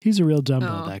 He's a real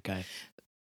Dumbo, that guy.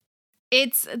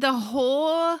 It's the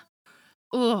whole...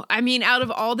 Oh, I mean, out of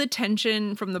all the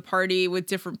tension from the party with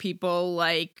different people,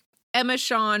 like Emma,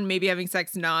 Sean, maybe having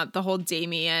sex, not the whole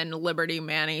Damien, Liberty,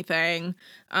 Manny thing.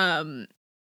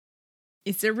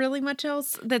 Is there really much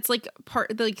else that's like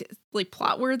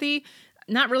plot worthy?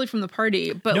 Not really from the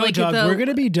party, but no, like dog, we're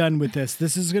gonna be done with this.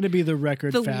 This is gonna be the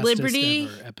record fastest ever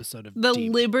episode of the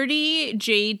Deep. Liberty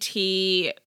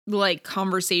JT like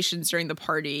conversations during the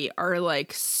party are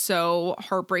like so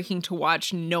heartbreaking to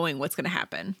watch, knowing what's gonna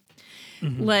happen.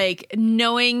 Mm-hmm. Like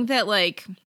knowing that like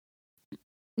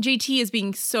JT is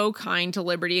being so kind to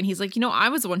Liberty, and he's like, I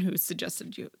was the one who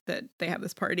suggested that they have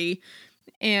this party,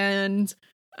 and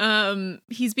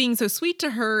he's being so sweet to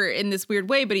her in this weird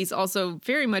way, but he's also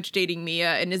very much dating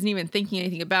Mia and isn't even thinking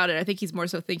anything about it. I think he's more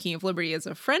so thinking of Liberty as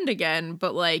a friend again,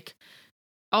 but like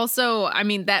also, I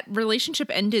mean, that relationship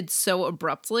ended so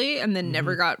abruptly and then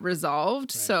never got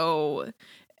resolved. Right. So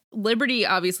Liberty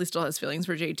obviously still has feelings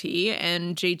for JT,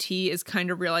 and JT is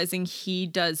kind of realizing he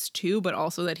does too, but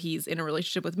also that he's in a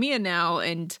relationship with Mia now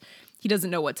and he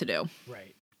doesn't know what to do.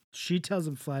 Right. She tells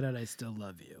him flat out, "I still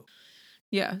love you."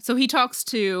 Yeah. So he talks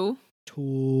to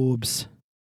Tobes,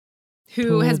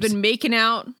 who has been making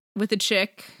out with a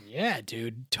chick. Yeah,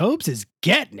 dude. Tobes is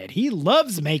getting it. He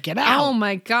loves making out. Oh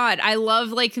my God. I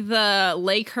love like the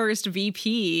Lakehurst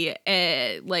VP.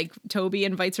 Like Toby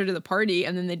invites her to the party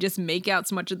and then they just make out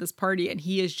so much at this party. And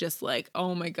he is just like,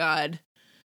 oh my God,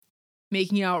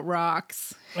 making out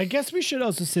rocks. I guess we should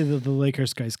also say that the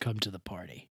Lakehurst guys come to the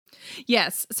party.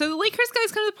 Yes. So the Lakehurst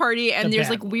guys come to the party and there's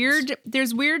like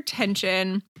weird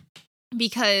tension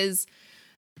because,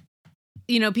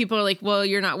 people are like, well,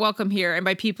 you're not welcome here. And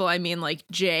by people, I mean like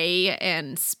Jay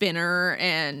and Spinner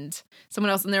and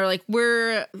someone else. And they're like,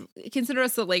 consider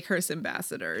us the Lakehurst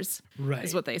ambassadors. Right.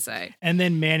 Is what they say. And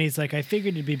then Manny's like, I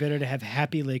figured it'd be better to have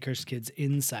happy Lakehurst kids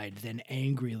inside than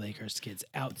angry Lakehurst kids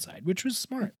outside, which was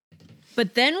smart.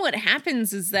 But then what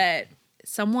happens is that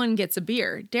someone gets a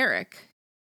beer. Derek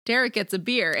gets a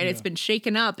beer and it's been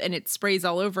shaken up and it sprays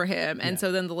all over him. And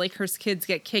so then the Lakehurst kids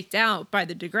get kicked out by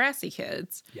the Degrassi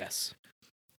kids. Yes.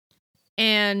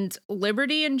 And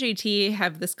Liberty and JT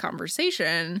have this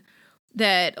conversation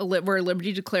where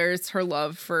Liberty declares her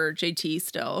love for JT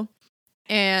still.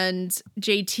 And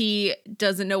JT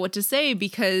doesn't know what to say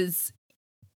because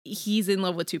he's in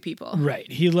love with two people.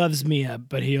 Right. He loves Mia,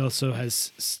 but he also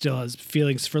still has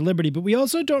feelings for Liberty. But we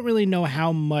also don't really know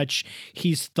how much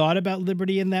he's thought about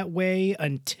Liberty in that way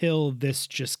until this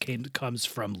just comes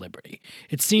from Liberty.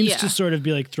 It seems to sort of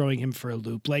be like throwing him for a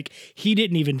loop. Like he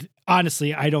didn't even,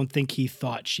 honestly, I don't think he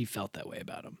thought she felt that way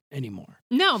about him anymore.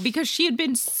 No, because she had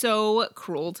been so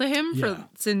cruel to him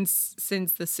since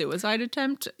the suicide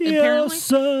attempt. You're apparently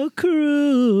so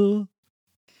cruel.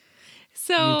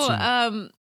 So,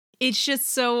 it's just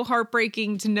so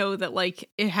heartbreaking to know that, like,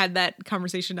 had that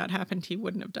conversation not happened, he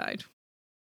wouldn't have died.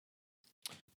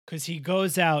 Because he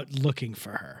goes out looking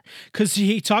for her. Because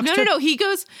he talks to... No. He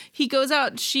goes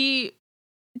out. Does he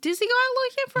go out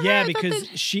looking for her? Yeah, because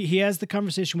he has the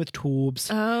conversation with Tobes.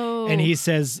 Oh. And he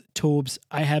says, Tobes,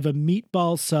 I have a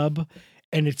meatball sub,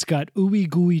 and it's got ooey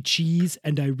gooey cheese,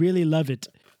 and I really love it.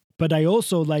 But I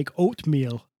also like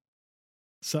oatmeal.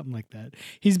 Something like that.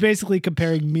 He's basically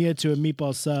comparing Mia to a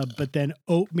meatball sub, but then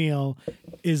oatmeal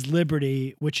is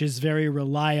Liberty, which is very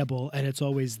reliable, and it's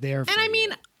always there for you. And I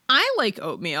mean, I like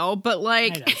oatmeal, but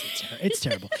like... I know, it's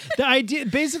terrible. The idea,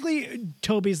 basically,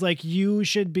 Toby's like, you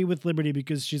should be with Liberty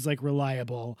because she's like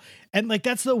reliable. And like,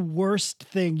 that's the worst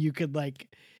thing you could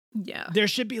like Yeah. There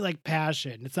should be like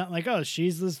passion. It's not like, oh,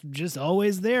 just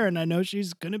always there and I know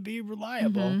she's going to be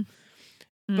reliable.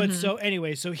 But so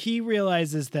anyway, so he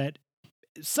realizes that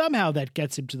somehow that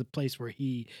gets him to the place where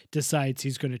he decides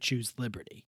he's going to choose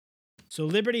Liberty. So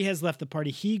Liberty has left the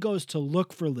party. He goes to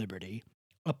look for Liberty.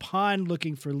 Upon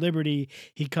looking for Liberty,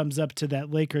 he comes up to that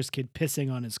Lakers kid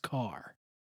pissing on his car.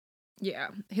 Yeah,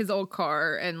 his old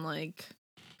car, and like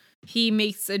he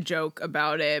makes a joke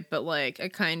about it, but like a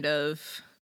kind of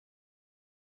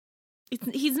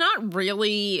he's not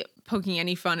really poking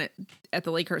any fun at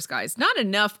the Lakers guys. Not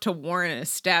enough to warrant a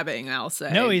stabbing, I'll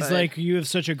say. No, he's like, you have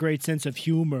such a great sense of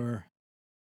humor.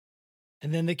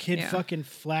 And then the kid fucking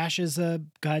flashes a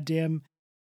goddamn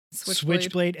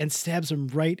switchblade and stabs him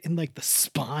right in like the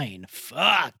spine.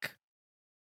 Fuck.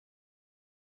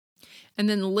 And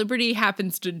then Liberty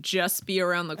happens to just be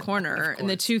around the corner and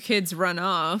the two kids run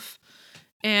off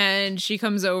and she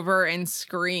comes over and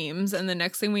screams. And the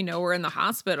next thing we know, we're in the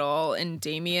hospital and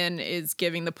Damien is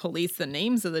giving the police the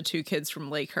names of the two kids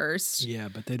from Lakehurst. Yeah,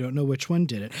 but they don't know which one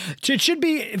did it. It should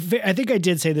be, I think I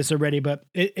did say this already, but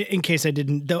in case I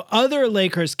didn't, the other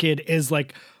Lakehurst kid is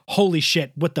like, holy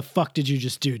shit, what the fuck did you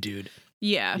just do, dude?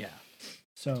 Yeah. Yeah.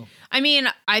 So, I mean,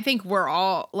 I think we're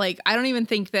all like, I don't even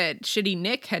think that shitty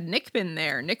Nick, had Nick been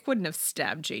there, Nick wouldn't have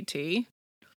stabbed JT.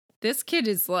 This kid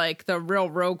is like the real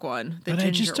rogue one. The but ginger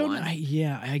I just don't, one.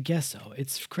 I guess so.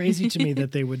 It's crazy to me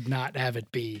that they would not have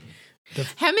it be.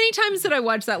 How many times did I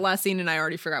watch that last scene and I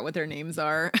already forgot what their names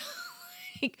are?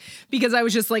 Because I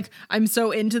was just like, I'm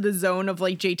so into the zone of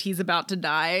like JT's about to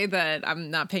die that I'm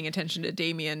not paying attention to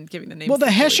Damien giving the names. Well, the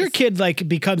Hesher kid like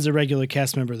becomes a regular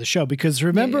cast member of the show because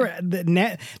remember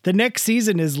the next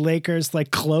season is Lakers like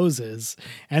closes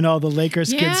and all the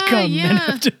Lakers kids come and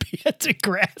have to be at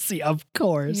Degrassi, of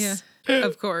course. Yeah,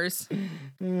 of course.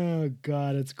 Oh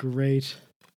God, it's great.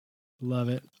 Love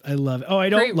it. I love it. Oh, I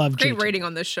don't love great JT. rating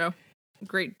on this show.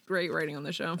 Great rating on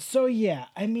the show. So yeah,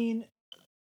 I mean,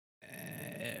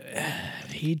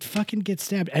 he'd fucking get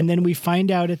stabbed, and then we find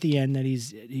out at the end that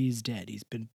he's dead. He's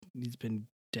been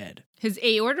dead. His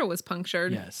aorta was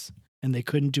punctured. Yes, and they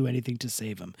couldn't do anything to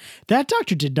save him. That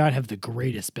doctor did not have the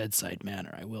greatest bedside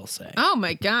manner, I will say. Oh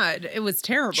my God, it was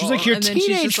terrible. She's like, your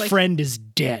teenage friend is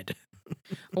dead.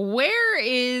 Where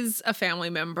is a family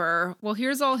member? Well,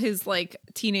 here's all his like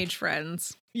teenage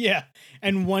friends. Yeah,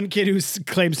 and one kid who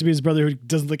claims to be his brother who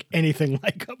doesn't look anything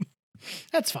like him.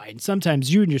 That's fine.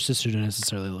 Sometimes you and your sister don't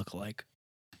necessarily look alike.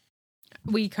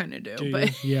 We kind of do, Do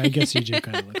but you? Yeah, I guess you do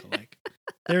kind of look alike.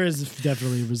 There is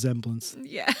definitely a resemblance.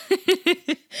 Yeah.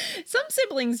 Some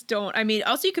siblings don't. I mean,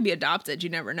 also you could be adopted. You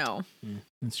never know.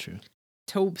 That's true.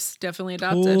 Tobes definitely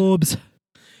adopted. Tobes.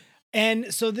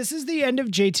 And so this is the end of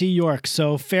JT York.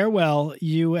 So farewell.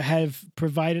 You have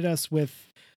provided us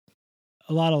with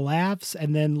a lot of laughs,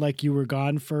 and then like you were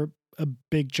gone for a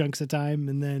big chunks of time,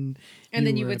 and then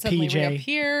you would suddenly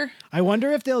reappear. I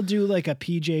wonder if they'll do like a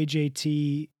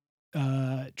PJJT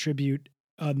tribute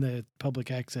on the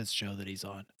public access show that he's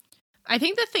on. I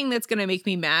think the thing that's going to make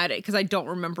me mad, because I don't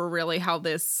remember really how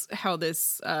this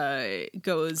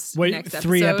goes. Wait, next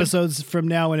 3 episode. episodes from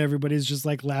now, when everybody's just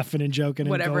like laughing and joking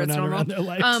and Whatever, going it's on normal. around their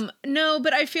lives. No,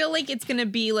 but I feel like it's going to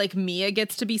be like Mia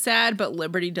gets to be sad, but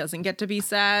Liberty doesn't get to be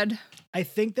sad. I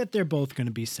think that they're both going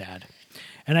to be sad.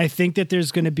 And I think that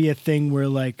there's going to be a thing where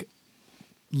like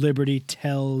Liberty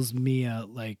tells Mia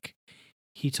like,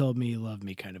 he told me he loved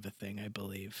me, kind of a thing, I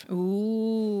believe.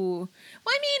 Ooh. Well,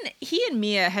 I mean, he and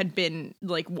Mia had been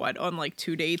like what, on like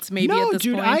 2 dates maybe at this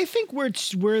dude, point? I think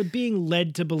we're being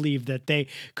led to believe that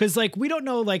because like we don't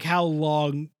know like how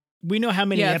long, we know how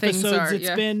many episodes it's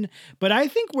been, but I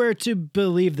think we're to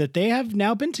believe that they have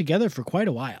now been together for quite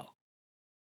a while.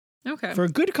 Okay. For a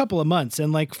good couple of months,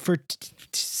 and like for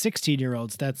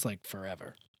 16-year-olds, that's like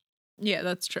forever. Yeah,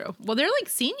 that's true. Well, they're like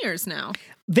seniors now.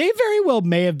 They very well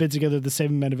may have been together the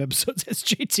same amount of episodes as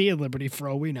JT and Liberty, for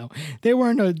all we know. They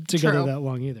weren't together that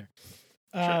long either.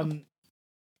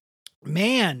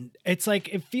 Man, it's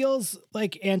like, it feels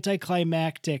like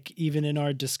anticlimactic even in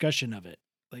our discussion of it.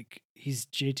 Like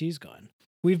JT's gone.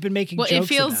 We've been making jokes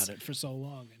about it for so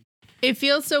long. It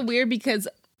feels so weird because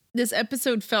this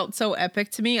episode felt so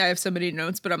epic to me. I have so many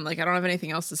notes, but I'm like, I don't have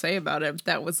anything else to say about it.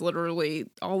 That was literally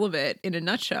all of it in a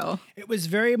nutshell. It was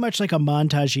very much like a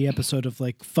montage-y episode of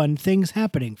like fun things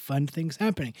happening.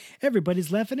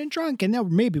 Everybody's laughing and drunk, and now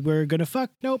maybe we're gonna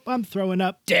fuck. Nope, I'm throwing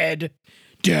up. Death.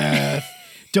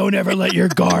 Don't ever let your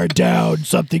guard down.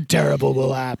 Something terrible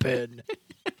will happen.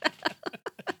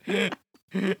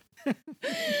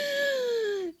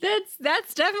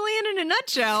 That's definitely it in a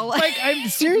nutshell. Like, I'm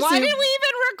seriously. Why did we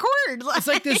even record? It's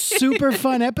like this super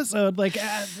fun episode. Like,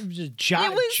 just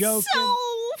it was joking. so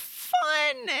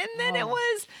fun, and And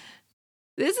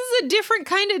this is a different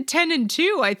kind of 10 and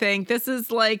 2, I think. This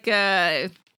is like, 1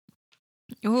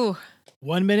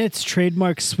 minute's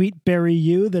trademark Sweet Berry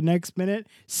U. The next minute,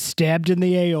 stabbed in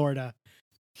the aorta.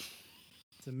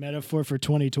 It's a metaphor for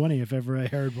 2020, if ever I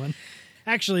heard one.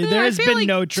 Actually, there has been like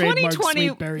no trademark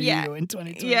Sweet Berry U in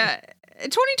 2020. Yeah.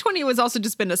 2020 was also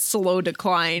just been a slow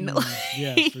decline.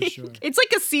 Yeah, for sure. It's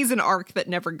like a season arc that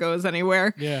never goes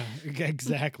anywhere. Yeah,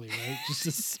 exactly, right?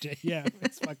 Just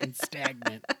it's fucking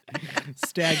stagnant.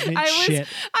 Stagnant shit.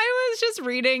 I was just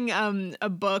reading a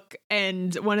book,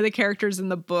 and one of the characters in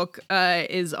the book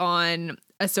is on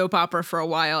a soap opera for a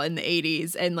while in the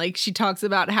 80s, and like she talks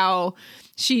about how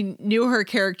she knew her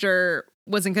character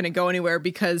wasn't going to go anywhere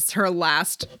because her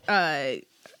last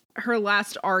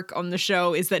arc on the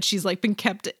show is that she's like been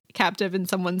kept captive in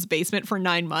someone's basement for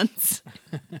 9 months.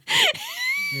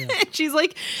 Yeah. She's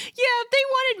like, yeah, if they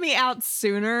wanted me out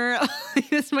sooner,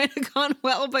 this might have gone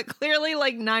well, but clearly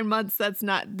like 9 months, that's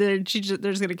not, they're just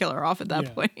going to kill her off at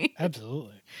that point.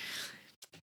 Absolutely.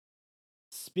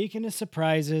 Speaking of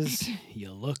surprises,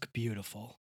 you look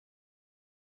beautiful.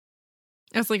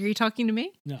 I was like, are you talking to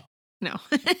me? No.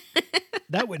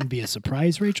 That wouldn't be a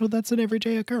surprise, Rachel. That's an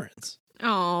everyday occurrence.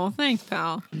 Oh, thanks,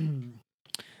 pal.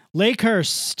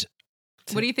 Lakehurst.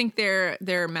 What do you think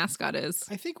their mascot is?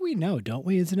 I think we know, don't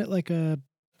we? Isn't it like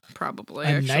probably a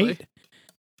actually knight?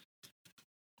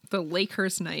 The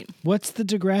Lakehurst Knight. What's the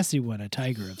Degrassi one? A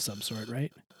tiger of some sort,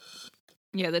 right?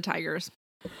 Yeah, the tigers.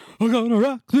 We're gonna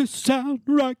rock this town,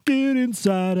 rock it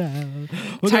inside out.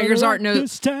 Tigers aren't no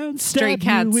this town, stray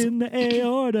cats. You in the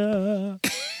aorta.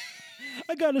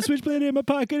 I got a switchblade in my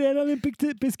pocket and an Olympic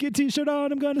biscuit t-shirt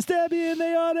on. I'm gonna stab you in the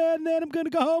aorta and then I'm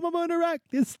gonna go home. I'm gonna rock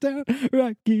this town,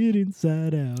 rock it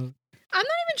inside out. I'm not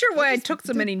even sure why I took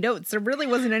so many notes. There really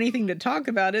wasn't anything to talk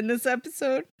about in this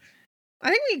episode. I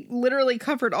think we literally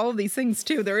covered all of these things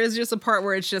too. There is just a part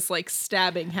where it's just like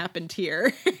stabbing happened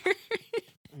here.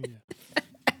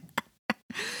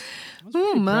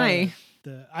 Oh my.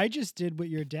 I just did what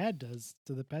your dad does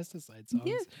to the pesticide songs.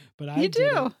 Yeah, but I did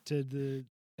it to the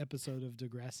episode of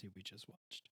Degrassi we just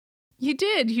watched. You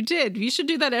did. You should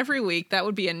do that every week. That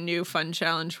would be a new fun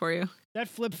challenge for you. That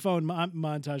flip phone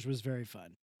montage was very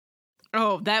fun.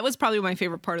 Oh, that was probably my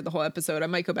favorite part of the whole episode. I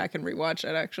might go back and rewatch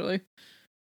it, actually.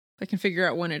 I can figure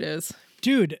out when it is.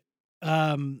 Dude,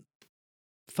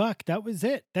 fuck, that was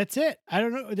it. That's it. I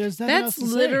don't know. There's nothing else to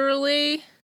say.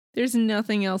 There's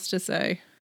nothing else to say.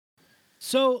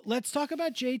 So let's talk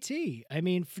about JT. I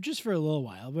mean, for a little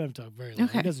while. We haven't talked very long.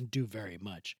 Okay. He doesn't do very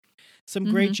much. Some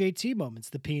great JT moments.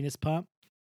 The penis pump.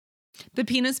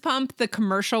 The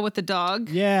commercial with the dog.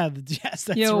 Yeah. Yes,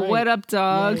 that's Yo, right. what up,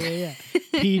 dog? Yeah.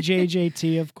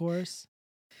 PJJT, of course.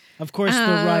 Of course, the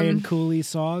Ryan Cooley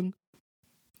song.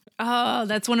 Oh,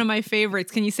 that's one of my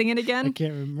favorites. Can you sing it again? I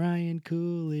can't remember. Ryan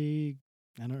Cooley.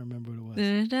 I don't remember what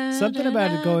it was. Something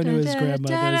about it going to his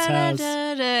grandmother's house.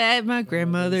 At my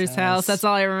grandmother's house. That's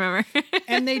all I remember.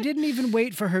 And they didn't even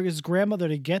wait for his grandmother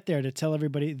to get there to tell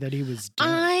everybody that he was dead.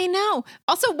 I know.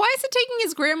 Also, why is it taking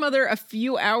his grandmother a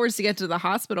few hours to get to the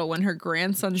hospital when her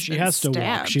grandson's She been has stabbed? to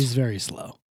walk. She's very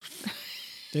slow.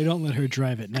 They don't let her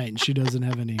drive at night, and she doesn't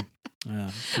have any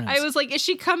I was like, is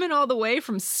she coming all the way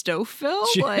from Stouffville?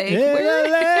 The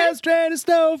last train to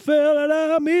Stouffville, and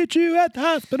I'll meet you at the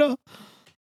hospital.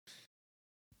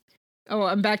 Oh,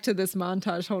 I'm back to this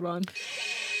montage. Hold on.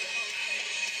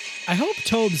 I hope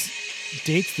Tobes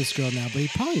dates this girl now, but he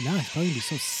probably not. He's probably going to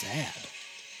be so sad.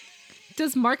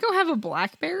 Does Marco have a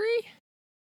BlackBerry?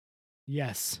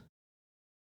 Yes.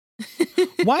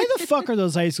 Why the fuck are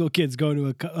those high school kids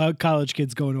going to college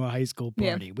kids going to a high school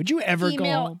party? Yeah. Would you ever go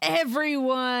home?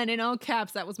 Everyone in all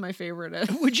caps. That was my favorite.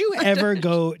 Would you ever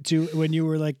go to when you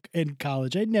were like in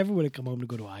college? I never would have come home to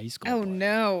go to a high school party.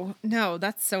 No,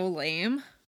 that's so lame.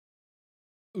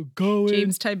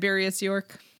 James Tiberius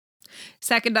York.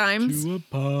 Sack of dimes. To a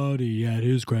party at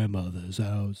his grandmother's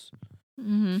house.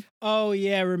 Mm-hmm. Oh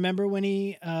yeah, remember when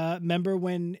he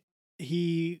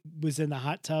was in the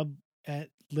hot tub at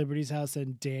Liberty's house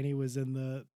and Danny was in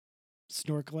the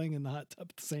snorkeling in the hot tub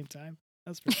at the same time?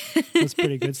 That's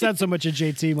pretty good. It's not so much a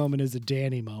JT moment as a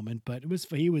Danny moment, but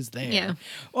he was there. Yeah.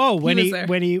 Oh, when he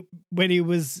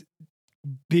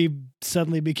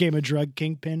suddenly became a drug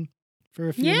kingpin. For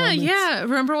a few moments. Yeah.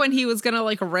 Remember when he was gonna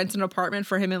like rent an apartment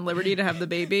for him and Liberty to have the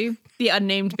baby, the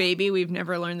unnamed baby we've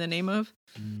never learned the name of?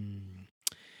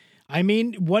 I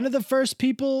mean, one of the first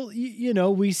people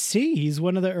we see. He's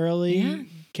one of the early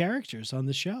characters on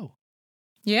the show.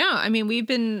 Yeah, I mean we've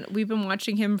been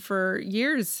watching him for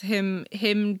years. Him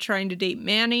trying to date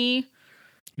Manny.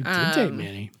 He did date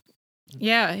Manny.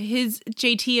 Yeah, his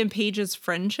JT and Paige's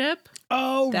friendship.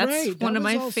 Oh, That's right. one of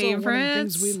was my also one of the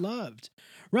things favorites. we loved.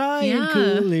 Ryan Yeah.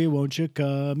 Cooley, won't you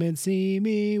come and see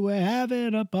me? We're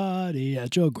having a party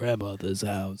at your grandmother's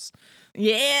house.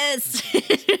 Yes.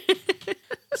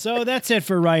 So that's it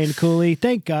for Ryan Cooley.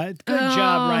 Thank God. Good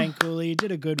job, Oh. Ryan Cooley. You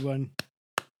did a good one.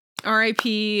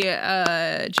 R.I.P.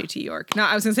 JT York. No,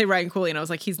 I was gonna say Ryan Cooley, and I was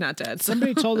like, he's not dead. So.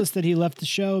 Somebody told us that he left the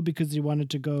show because he wanted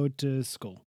to go to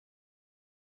school.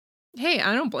 Hey,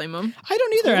 I don't blame him. I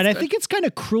don't either. School's And I good. think it's kind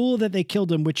of cruel that they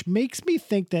killed him, which makes me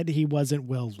think that he wasn't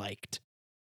well liked.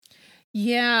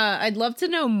 Yeah, I'd love to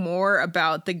know more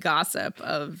about the gossip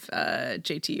of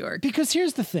JT York. Because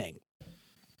here's the thing.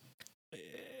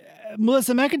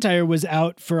 Melissa McIntyre was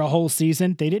out for a whole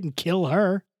season. They didn't kill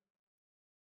her.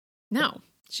 No,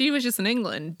 she was just in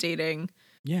England dating.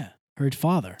 Yeah, her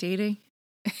father. Dating?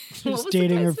 She What was was the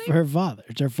dating guy's name? her father.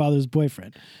 It's her father's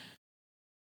boyfriend.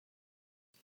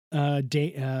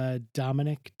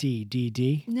 Dominic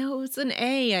D. No, it's an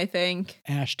A, I think.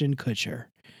 Ashton Kutcher.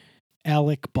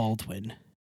 Alec Baldwin.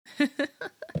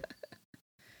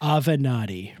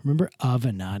 Avenatti. Remember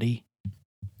Avenatti?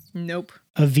 Nope.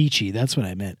 Avicii. That's what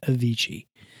I meant. Avicii.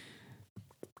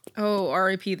 Oh,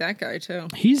 R.I.P. that guy, too.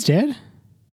 He's dead?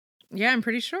 Yeah, I'm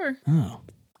pretty sure. Oh,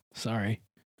 sorry.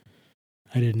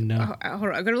 I didn't know. Oh, hold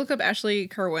on. I'm going to look up Ashley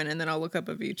Kerwin, and then I'll look up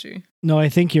Avicii. No, I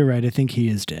think you're right. I think he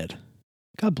is dead.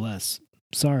 God bless.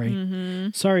 Sorry. Mm-hmm.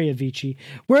 Sorry, Avicii.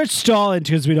 We're stalling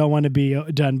because we don't want to be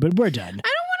done, but we're done. I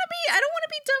don't want to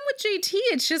be done with JT.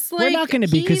 It's just like We're not going to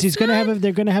be because he's going to not- have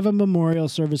they're going to have a memorial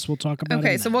service. We'll talk about it.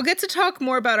 Okay, so then. we'll get to talk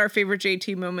more about our favorite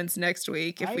JT moments next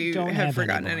week if I we don't have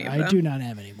forgotten more. any of I them. do not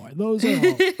have any more. Those are all.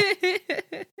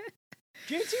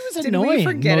 JT was Did we annoying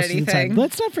forget most of the time. anything?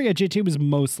 Let's not forget JT was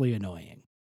mostly annoying.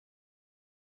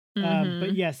 Mhm.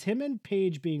 But yes, him and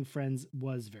Paige being friends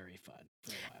was very fun.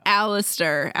 For a while.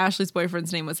 Alistair. Ashley's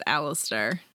boyfriend's name was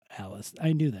Alistair. Alice,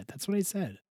 I knew that. That's what I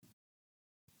said.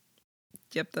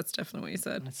 Yep, that's definitely what you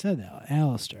said. I said that.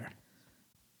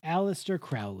 Alistair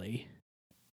Crowley,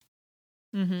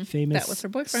 Mm-hmm. famous That was her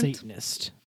boyfriend.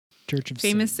 Satanist, Church of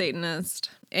Famous Satan. Satanist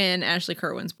and Ashley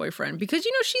Kerwin's boyfriend. Because,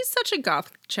 she's such a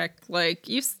goth chick. Like,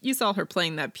 you saw her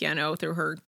playing that piano through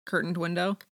her curtained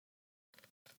window.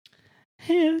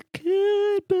 You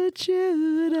could, but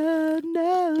you don't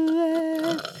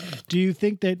know it. Do you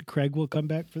think that Craig will come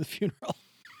back for the funeral?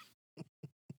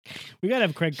 We gotta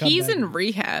have Craig come He's back. in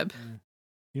rehab.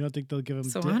 You don't think they'll give him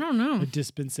So I don't know. a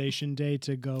dispensation day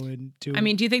to go into? I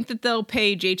mean, do you think that they'll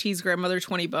pay JT's grandmother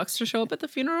 $20 to show up at the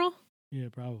funeral? yeah,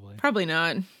 probably. Probably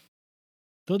not.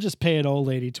 They'll just pay an old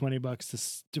lady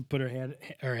 $20 to put her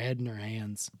head in her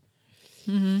hands.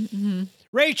 Mm-hmm, mm-hmm.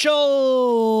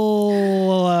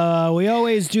 Rachel, we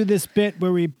always do this bit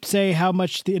where we say how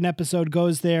much an episode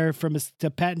goes there from a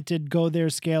patented go there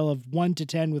scale of 1 to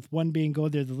 10, with 1 being go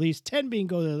there the least, 10 being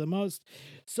go there the most.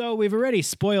 So we've already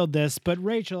spoiled this, but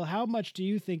Rachel, how much do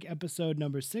you think episode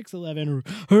number 611,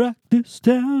 Rock This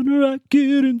Town, Rock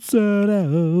It Inside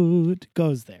Out,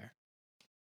 goes there?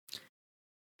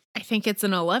 I think it's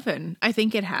an 11. I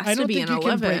think it has I to don't be think an you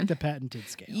 11. can break the patented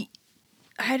scale.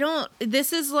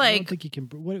 This is I like, don't think you can.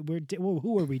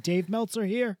 Who are we? Dave Meltzer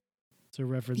here? It's a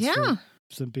reference yeah. for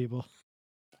some people.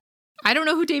 I don't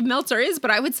know who Dave Meltzer is, but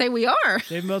I would say we are.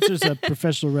 Dave Meltzer's a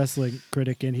professional wrestling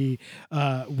critic, and he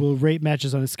will rate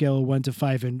matches on a scale of 1 to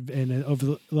 5. And over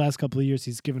the last couple of years,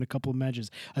 he's given a couple of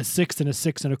matches a 6 and a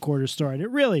 6 1/4 star, and it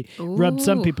really rubbed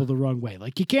some Ooh. people the wrong way.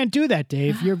 Like, you can't do that,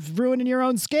 Dave. You're ruining your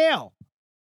own scale.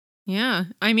 Yeah.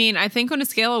 I mean, I think on a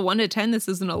scale of 1 to 10, this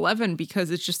is an 11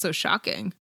 because it's just so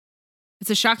shocking.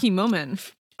 It's a shocking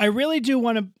moment. I really do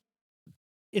want to.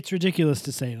 It's ridiculous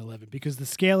to say an 11 because the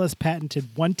scale is patented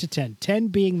 1 to 10, 10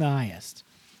 being the highest.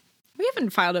 We haven't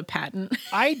filed a patent.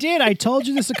 I did. I told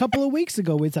you this a couple of weeks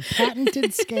ago. It's a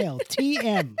patented scale.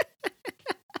 TM.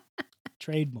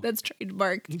 Trademark. That's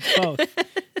trademark. It's both.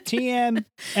 TM,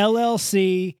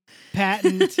 LLC,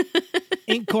 patent,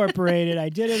 incorporated. I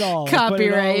did it all. I put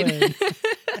it all Copyright. in.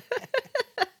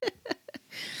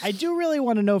 I do really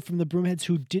want to know from the Broomheads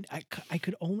who did.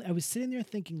 I was sitting there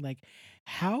thinking, like,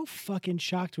 how fucking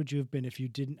shocked would you have been if you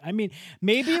didn't? I mean,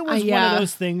 maybe it was one yeah. of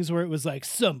those things where it was like,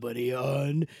 somebody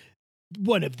on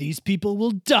one of these people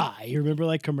will die. You remember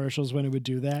like commercials when it would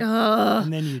do that?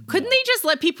 And then you Couldn't they just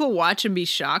let people watch and be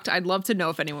shocked? I'd love to know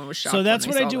if anyone was shocked. So that's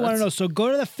when what they I saw do want to this. know. So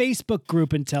go to the Facebook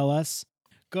group and tell us.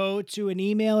 Go to an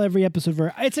email every episode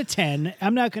for it's a 10.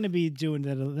 I'm not going to be doing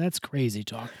that. That's crazy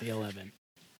talk, the 11.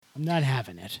 I'm not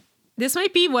having it. This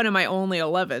might be one of my only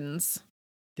 11s.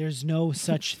 There's no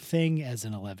such thing as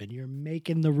an 11. You're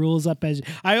making the rules up as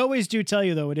I always do tell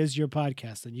you, though, it is your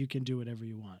podcast and you can do whatever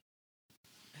you want.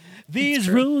 These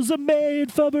rules are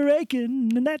made for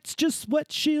breaking, and that's just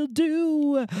what she'll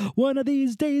do. One of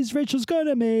these days, Rachel's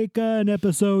gonna make an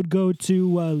episode go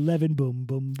to 11. Boom,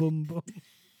 boom, boom, boom.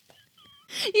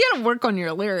 You gotta work on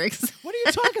your lyrics. What are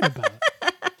you talking about?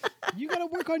 You gotta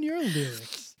work on your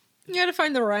lyrics. You gotta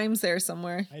find the rhymes there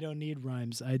somewhere. I don't need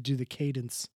rhymes. I do the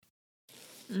cadence.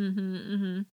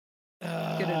 Good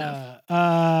enough.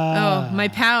 Oh, my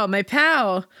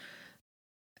pal.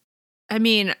 I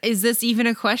mean, is this even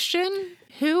a question?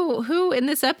 Who in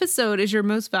this episode is your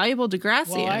most valuable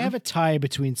Degrassian? Well, I have a tie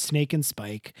between Snake and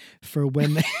Spike for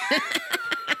when they...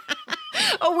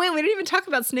 Oh, wait, we didn't even talk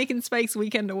about Snake and Spike's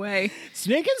weekend away.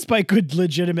 Snake and Spike could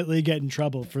legitimately get in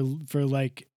trouble for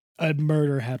like a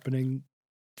murder happening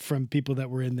from people that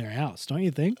were in their house, don't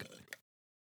you think?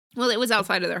 Well, it was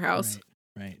outside of their house.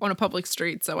 Right. On a public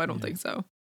street, so I don't think so.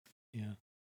 Yeah.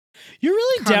 You're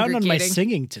really down on my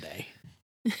singing today.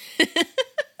 No,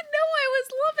 I was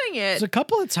loving it. There's a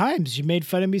couple of times you made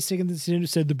fun of me singing this and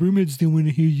said the Broomheads don't want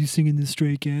to hear you singing the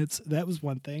Stray Cats. That was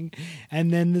one thing.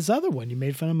 And then this other one, you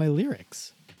made fun of my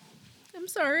lyrics. I'm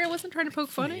sorry, I wasn't trying to poke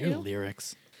fun at Your you.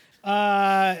 lyrics.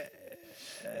 I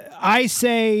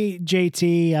say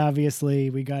JT, obviously.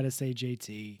 We got to say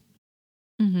JT.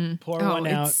 Pour one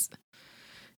out.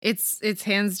 It's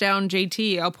hands down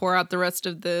JT. I'll pour out the rest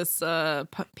of this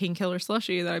painkiller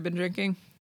slushy that I've been drinking.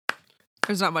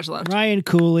 There's not much left. Ryan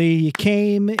Cooley, you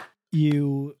came,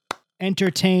 you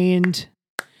entertained,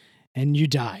 and you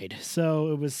died.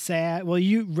 So it was sad. Well,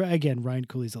 Ryan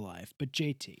Cooley's alive, but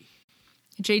JT,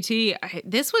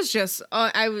 this was just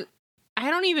I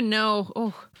don't even know.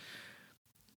 Oh,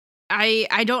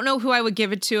 I don't know who I would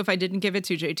give it to if I didn't give it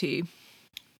to JT.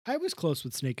 I was close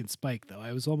with Snake and Spike, though.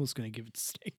 I was almost going to give it to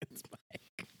Snake and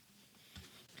Spike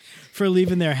for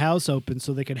leaving their house open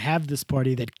so they could have this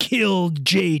party that killed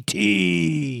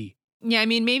JT. Yeah, I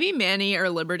mean, maybe Manny or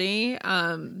Liberty.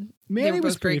 Manny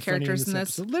was both great pretty funny characters in in this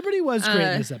this. episode. Liberty was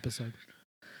great in this episode.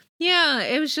 Yeah,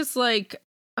 it was just like,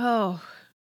 oh,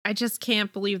 I just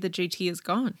can't believe that JT is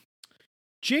gone.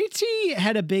 JT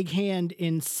had a big hand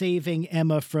in saving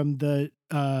Emma from the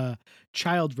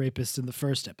child rapist in the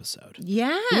first episode.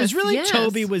 Yeah, it was really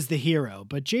Toby was the hero,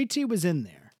 but JT was in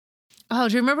there. Oh,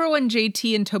 do you remember when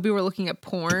JT and Toby were looking at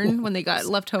porn when they got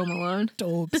left home alone?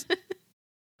 Tobes.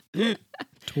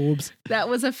 Tobes. That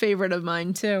was a favorite of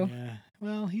mine too. Yeah.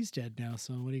 Well, he's dead now,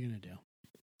 so what are you gonna do?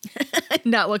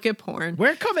 Not look at porn.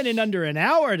 We're coming in under an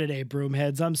hour today,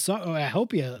 Broomheads. I'm sorry. I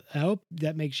hope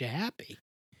that makes you happy.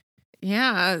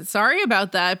 Yeah, sorry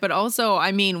about that, but also,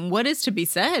 I mean, what is to be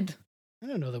said? I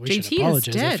don't know that we JT should apologize.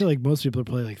 is dead. I feel like most people are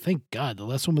probably like, thank God. The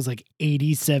last one was like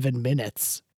 87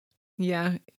 minutes.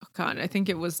 Yeah. Oh, God, I think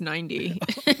it was 90.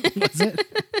 Was it?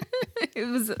 It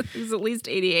was at least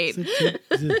 88.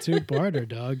 It's a two-parter,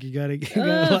 dog. You got a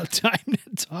lot of time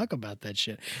to talk about that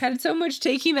shit. Had so much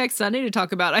Taking Back Sunday to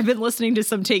talk about. I've been listening to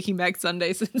some Taking Back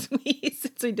Sunday since we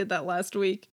did that last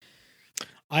week.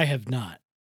 I have not.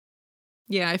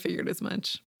 Yeah, I figured as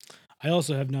much. I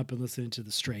also have not been listening to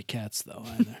the Stray Cats, though,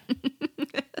 either.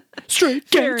 Stray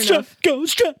Fair Cats enough. go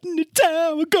strutting to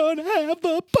town. We're gonna have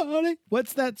a party.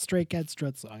 What's that Stray Cat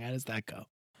strut song? How does that go?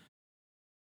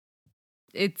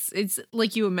 It's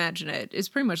like you imagine it. It's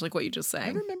pretty much like what you just I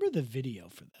sang. remember the video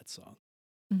for that song.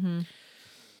 Mm-hmm.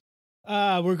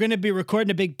 We're going to be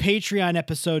recording a big Patreon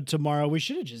episode tomorrow. We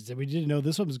didn't know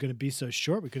this one was going to be so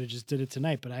short. We could have just did it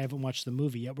tonight, but I haven't watched the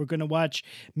movie yet. We're going to watch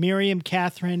Miriam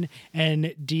Catherine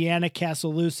and Deanna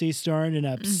Casalucci starring in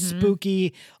a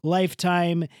spooky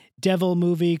Lifetime devil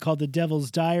movie called The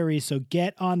Devil's Diary. So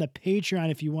get on the Patreon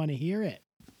if you want to hear it.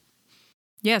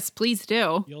 Yes, please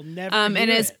do. You'll never hear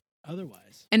it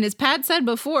otherwise. And as Pat said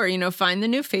before, find the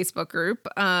new Facebook group,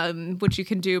 which you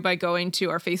can do by going to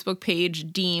our Facebook page,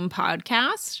 Deem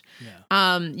Podcast.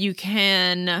 Yeah. You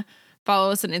can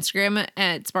follow us on Instagram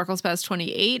at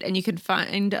SparklesPast28, and you can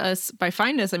find us, I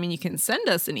mean, you can send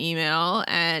us an email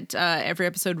at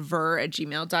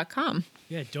everyepisodever@gmail.com.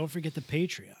 Yeah, don't forget the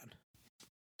Patreon.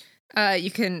 You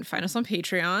can find us on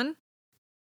Patreon.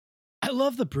 I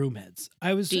love the Broomheads.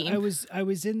 I was Dean. in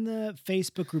the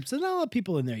Facebook groups. There's not a lot of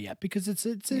people in there yet because it's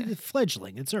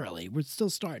fledgling. It's early. We're still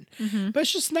starting. Mm-hmm. But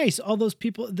it's just nice. All those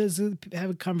people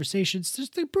having conversations. The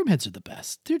Broomheads are the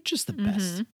best. They're just the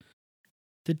best.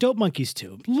 The Dope Monkeys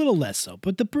too. A little less so,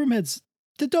 but the Broomheads,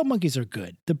 the Dope Monkeys are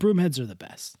good. The Broomheads are the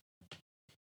best.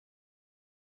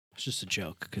 It's just a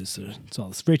joke because it's all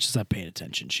this. Rachel's not paying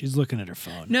attention. She's looking at her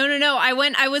phone. No. I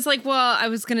was like, well, I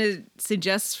was going to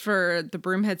suggest for the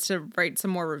Broomheads to write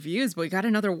some more reviews, but we got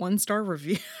another 1-star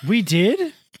review. We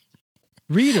did?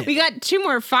 Read it. We got 2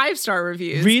 more 5-star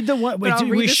reviews. Read the one. But I'll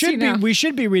read We this to should you be. now. We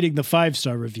should be reading the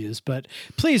 5-star reviews, but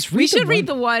please read. We should read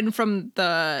the one from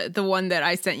the one that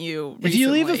I sent you recently. If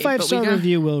you leave a 5-star got-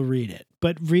 review, we'll read it.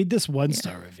 But read this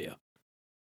 1-star review.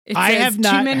 It I says have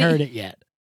not heard it yet.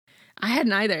 I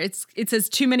hadn't either. It says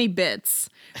too many bits.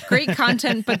 Great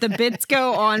content, but the bits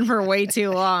go on for way too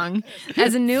long.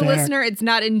 As a new Fair. listener, it's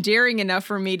not endearing enough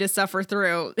for me to suffer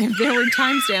through. If there were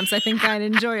timestamps, I think I'd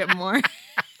enjoy it more.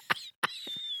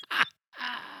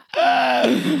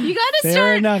 You gotta Fair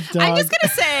start. enough, dog. I'm just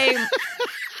gonna say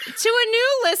to a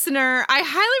new listener, I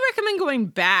highly recommend going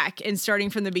back and starting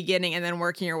from the beginning and then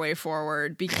working your way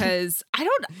forward because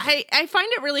I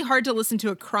find it really hard to listen to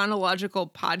a chronological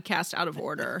podcast out of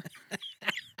order.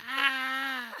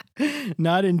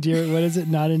 Not endearing. What is it?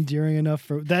 Not endearing enough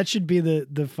for that should be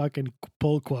the fucking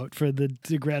pull quote for the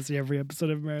Degrassi every episode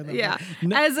of Marathon. Yeah.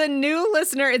 As a new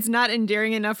listener, it's not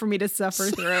endearing enough for me to suffer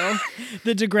through.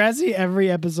 The Degrassi every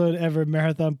episode ever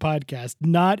marathon podcast.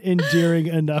 Not endearing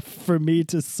enough for me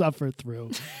to suffer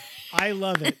through. I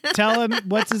love it. Tell him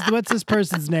what's this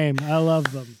person's name. I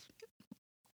love them.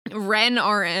 Ren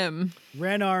RM.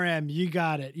 Ren RM. You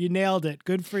got it. You nailed it.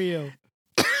 Good for you.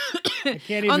 I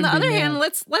can't even On the be other mad. hand,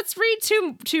 let's read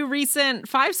two recent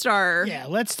 5-star. Yeah,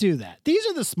 let's do that. These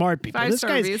are the smart people.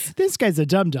 5-star reviews. This guy's a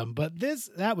dum-dum, but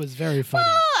that was very funny.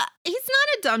 He's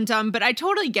not a dum-dum, but I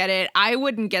totally get it. I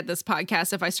wouldn't get this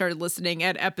podcast if I started listening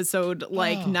at episode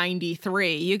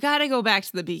 93. You got to go back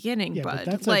to the beginning, Yeah, but bud.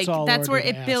 that's a tall that's where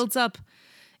order to it ask. builds up.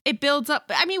 It builds up.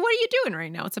 I mean, what are you doing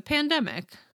right now? It's a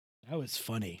pandemic. That was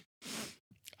funny.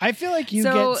 I feel like you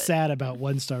So- get sad about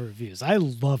 1-star reviews. I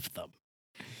love them.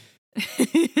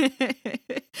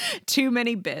 Too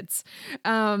many bits.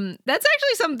 That's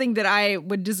actually something that I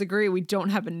would disagree. We don't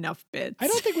have enough bits. I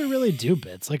don't think we really do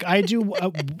bits. Like I do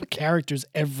characters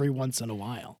every once in a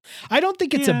while. I don't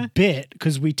think it's a bit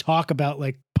because we talk about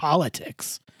like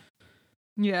politics.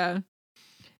 Yeah.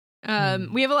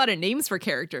 We have a lot of names for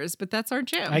characters, but that's our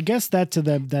jam. I guess that to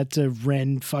them, that to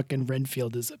fucking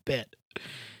Renfield is a bit.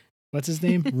 What's his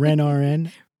name? Ren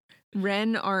RN?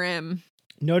 Ren RM.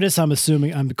 Notice I'm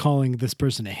assuming I'm calling this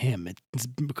person a him.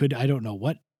 I don't know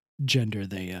what gender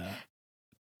they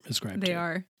ascribe to. They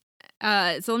are.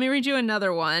 So let me read you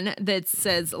another one that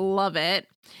says, love it.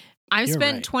 I've You're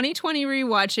spent right. 2020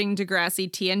 rewatching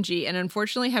Degrassi TNG and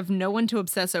unfortunately have no one to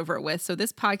obsess over it with, so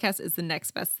this podcast is the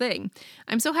next best thing.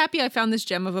 I'm so happy I found this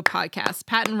gem of a podcast.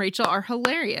 Pat and Rachel are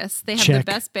hilarious. They have the Check.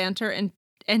 best banter and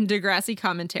Degrassi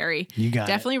commentary. You got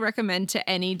Definitely recommend to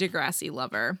any Degrassi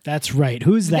lover. That's right.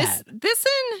 Who's that?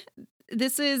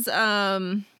 This is It's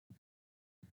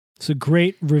a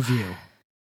great review.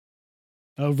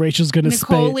 Oh, Rachel's going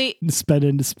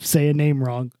to say a name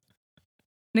wrong.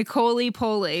 Nicole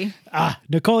Poli.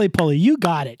 Nicole Poli, you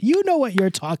got it. You know what you're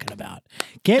talking about.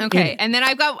 Get Okay, in. and then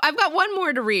I've got one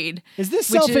more to read. Is this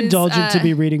which is, self-indulgent to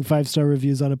be reading 5-star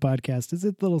reviews on a podcast? Is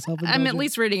it a little self-indulgent? I'm at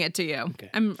least reading it to you. Okay.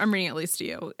 I'm reading at least to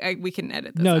you. We can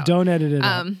edit this No, out. don't edit it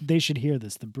out. They should hear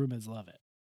this. The Broomheads love it.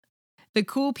 The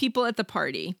cool people at the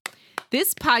party.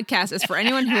 This podcast is for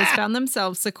anyone who has found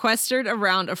themselves sequestered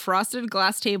around a frosted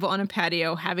glass table on a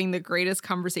patio having the greatest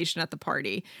conversation at the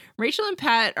party. Rachel and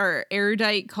Pat are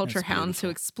erudite culture That's hounds who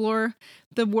beautiful. explore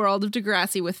the world of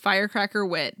Degrassi with firecracker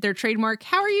wit. Their trademark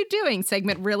 "How are you doing?"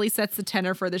 segment really sets the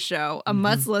tenor for the show. A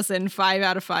must listen, 5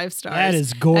 out of 5 stars. That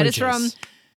is gorgeous.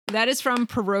 That is from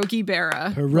Pierogi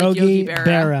Berra. Pierogi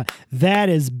Berra. That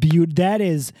is beautiful. That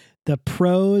is, the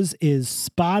prose is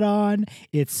spot on.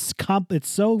 It's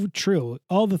so true.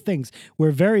 All the things.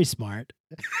 We're very smart.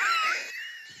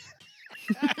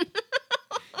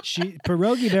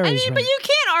 Pierogi Berra is right. But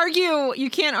you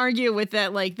can't argue with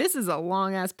that. Like, this is a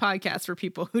long ass podcast for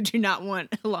people who do not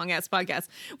want a long ass podcast.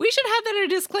 We should have that in a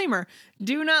disclaimer.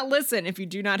 Do not listen if you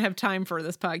do not have time for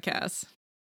this podcast.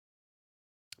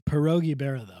 Pierogi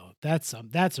Berra, though, that's a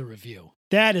review.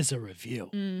 That is a review.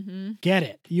 Mm-hmm. Get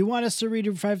it. You want us to read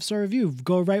a 5-star review?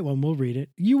 Go write one. We'll read it.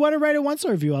 You want to write a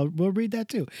 1-star review? We'll read that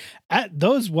too.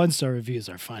 Those 1-star reviews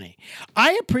are funny.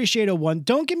 I appreciate a 1.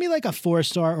 Don't give me like a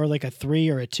 4-star or like a 3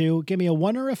 or a 2. Give me a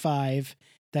 1 or a 5.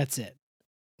 That's it.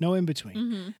 No in between.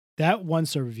 Mm-hmm. That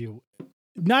 1-star review.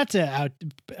 Not to out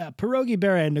Pierogi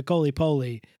Berra and Nicole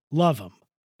Poli, love them.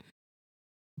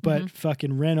 But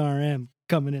fucking Ren RM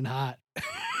coming in hot.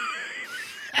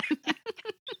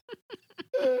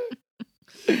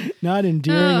 Not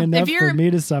endearing enough for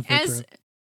me to suffer through.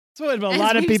 That's what a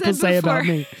lot of people say about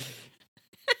me. Is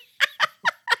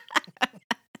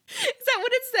that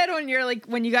what it said on your, like,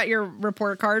 when you got your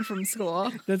report card from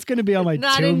school? That's going to be on my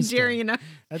Not tombstone. endearing enough.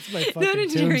 That's my fucking Not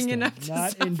endearing tombstone. enough to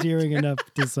Not suffer endearing enough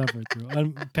to suffer through.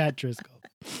 I'm Pat Driscoll.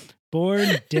 Born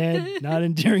dead, not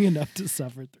enduring enough to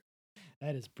suffer through.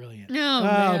 That is brilliant. Oh,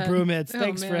 man. Broomheads, Oh,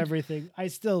 thanks for man. everything. I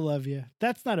still love you.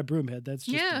 That's not a broomhead. That's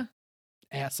just Yeah. an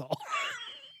asshole.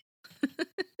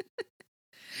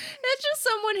 That's just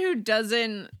someone who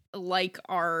doesn't like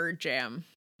our jam.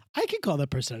 I can call that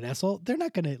person an asshole. They're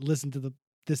not going to listen to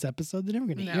this episode. They're never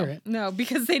going to hear it. No,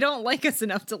 because they don't like us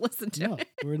enough to listen to No, it.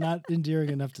 we're not endearing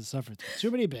enough to suffer through.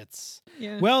 Too many bits.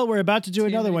 Yeah. Well, we're about to do Too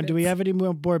another many one. Do we bits. have any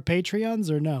more Patreons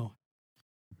or no?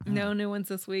 No new ones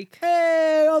this week.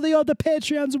 Hey, all the other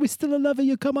Patreons, we still love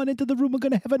you. Come on into the room. We're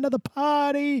going to have another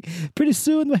party. Pretty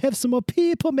soon we'll have some more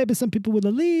people. Maybe some people will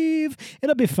leave.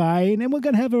 It'll be fine. And we're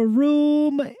going to have a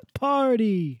room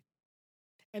party.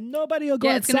 And nobody will go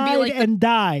Yeah, it's gonna be outside like and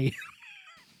die.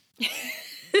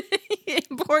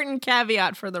 Important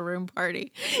caveat for the room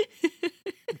party.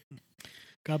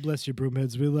 God bless you,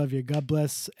 Broomheads. We love you. God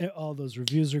bless. All those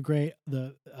reviews are great.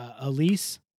 The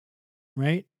Elise,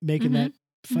 right? Making that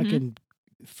fucking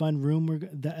fun room.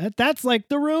 That's like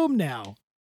the room now.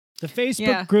 The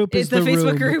Facebook group is the the Facebook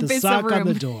room group with the is the sock on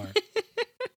the room. door.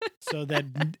 So that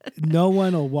no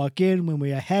one will walk in when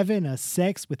we are having a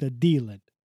sex with a dealer.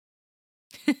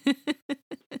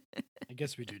 I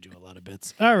guess we do a lot of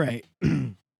bits. All right.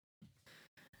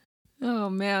 Oh,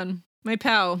 man. My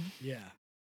pal. Yeah.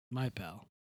 My pal.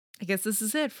 I guess this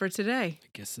is it for today. I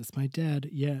guess that's my dad.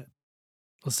 Yeah.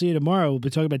 We'll see you tomorrow. We'll be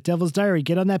talking about Devil's Diary.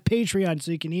 Get on that Patreon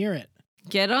so you can hear it.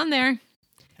 Get on there.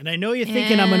 And I know you're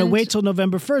thinking I'm going to And- wait till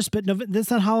November 1st, but that's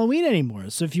not Halloween anymore.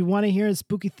 So if you want to hear a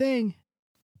spooky thing,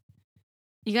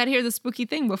 You got to hear the spooky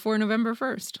thing before November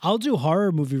 1st. I'll do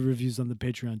horror movie reviews on the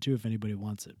Patreon too if anybody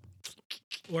wants it.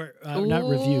 Or not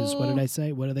reviews. What did I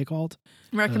say? What are they called?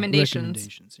 Recommendations.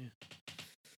 Recommendations,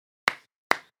 yeah.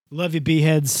 Love you,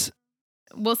 B-heads.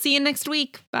 We'll see you next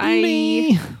week. Bye.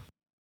 Bye.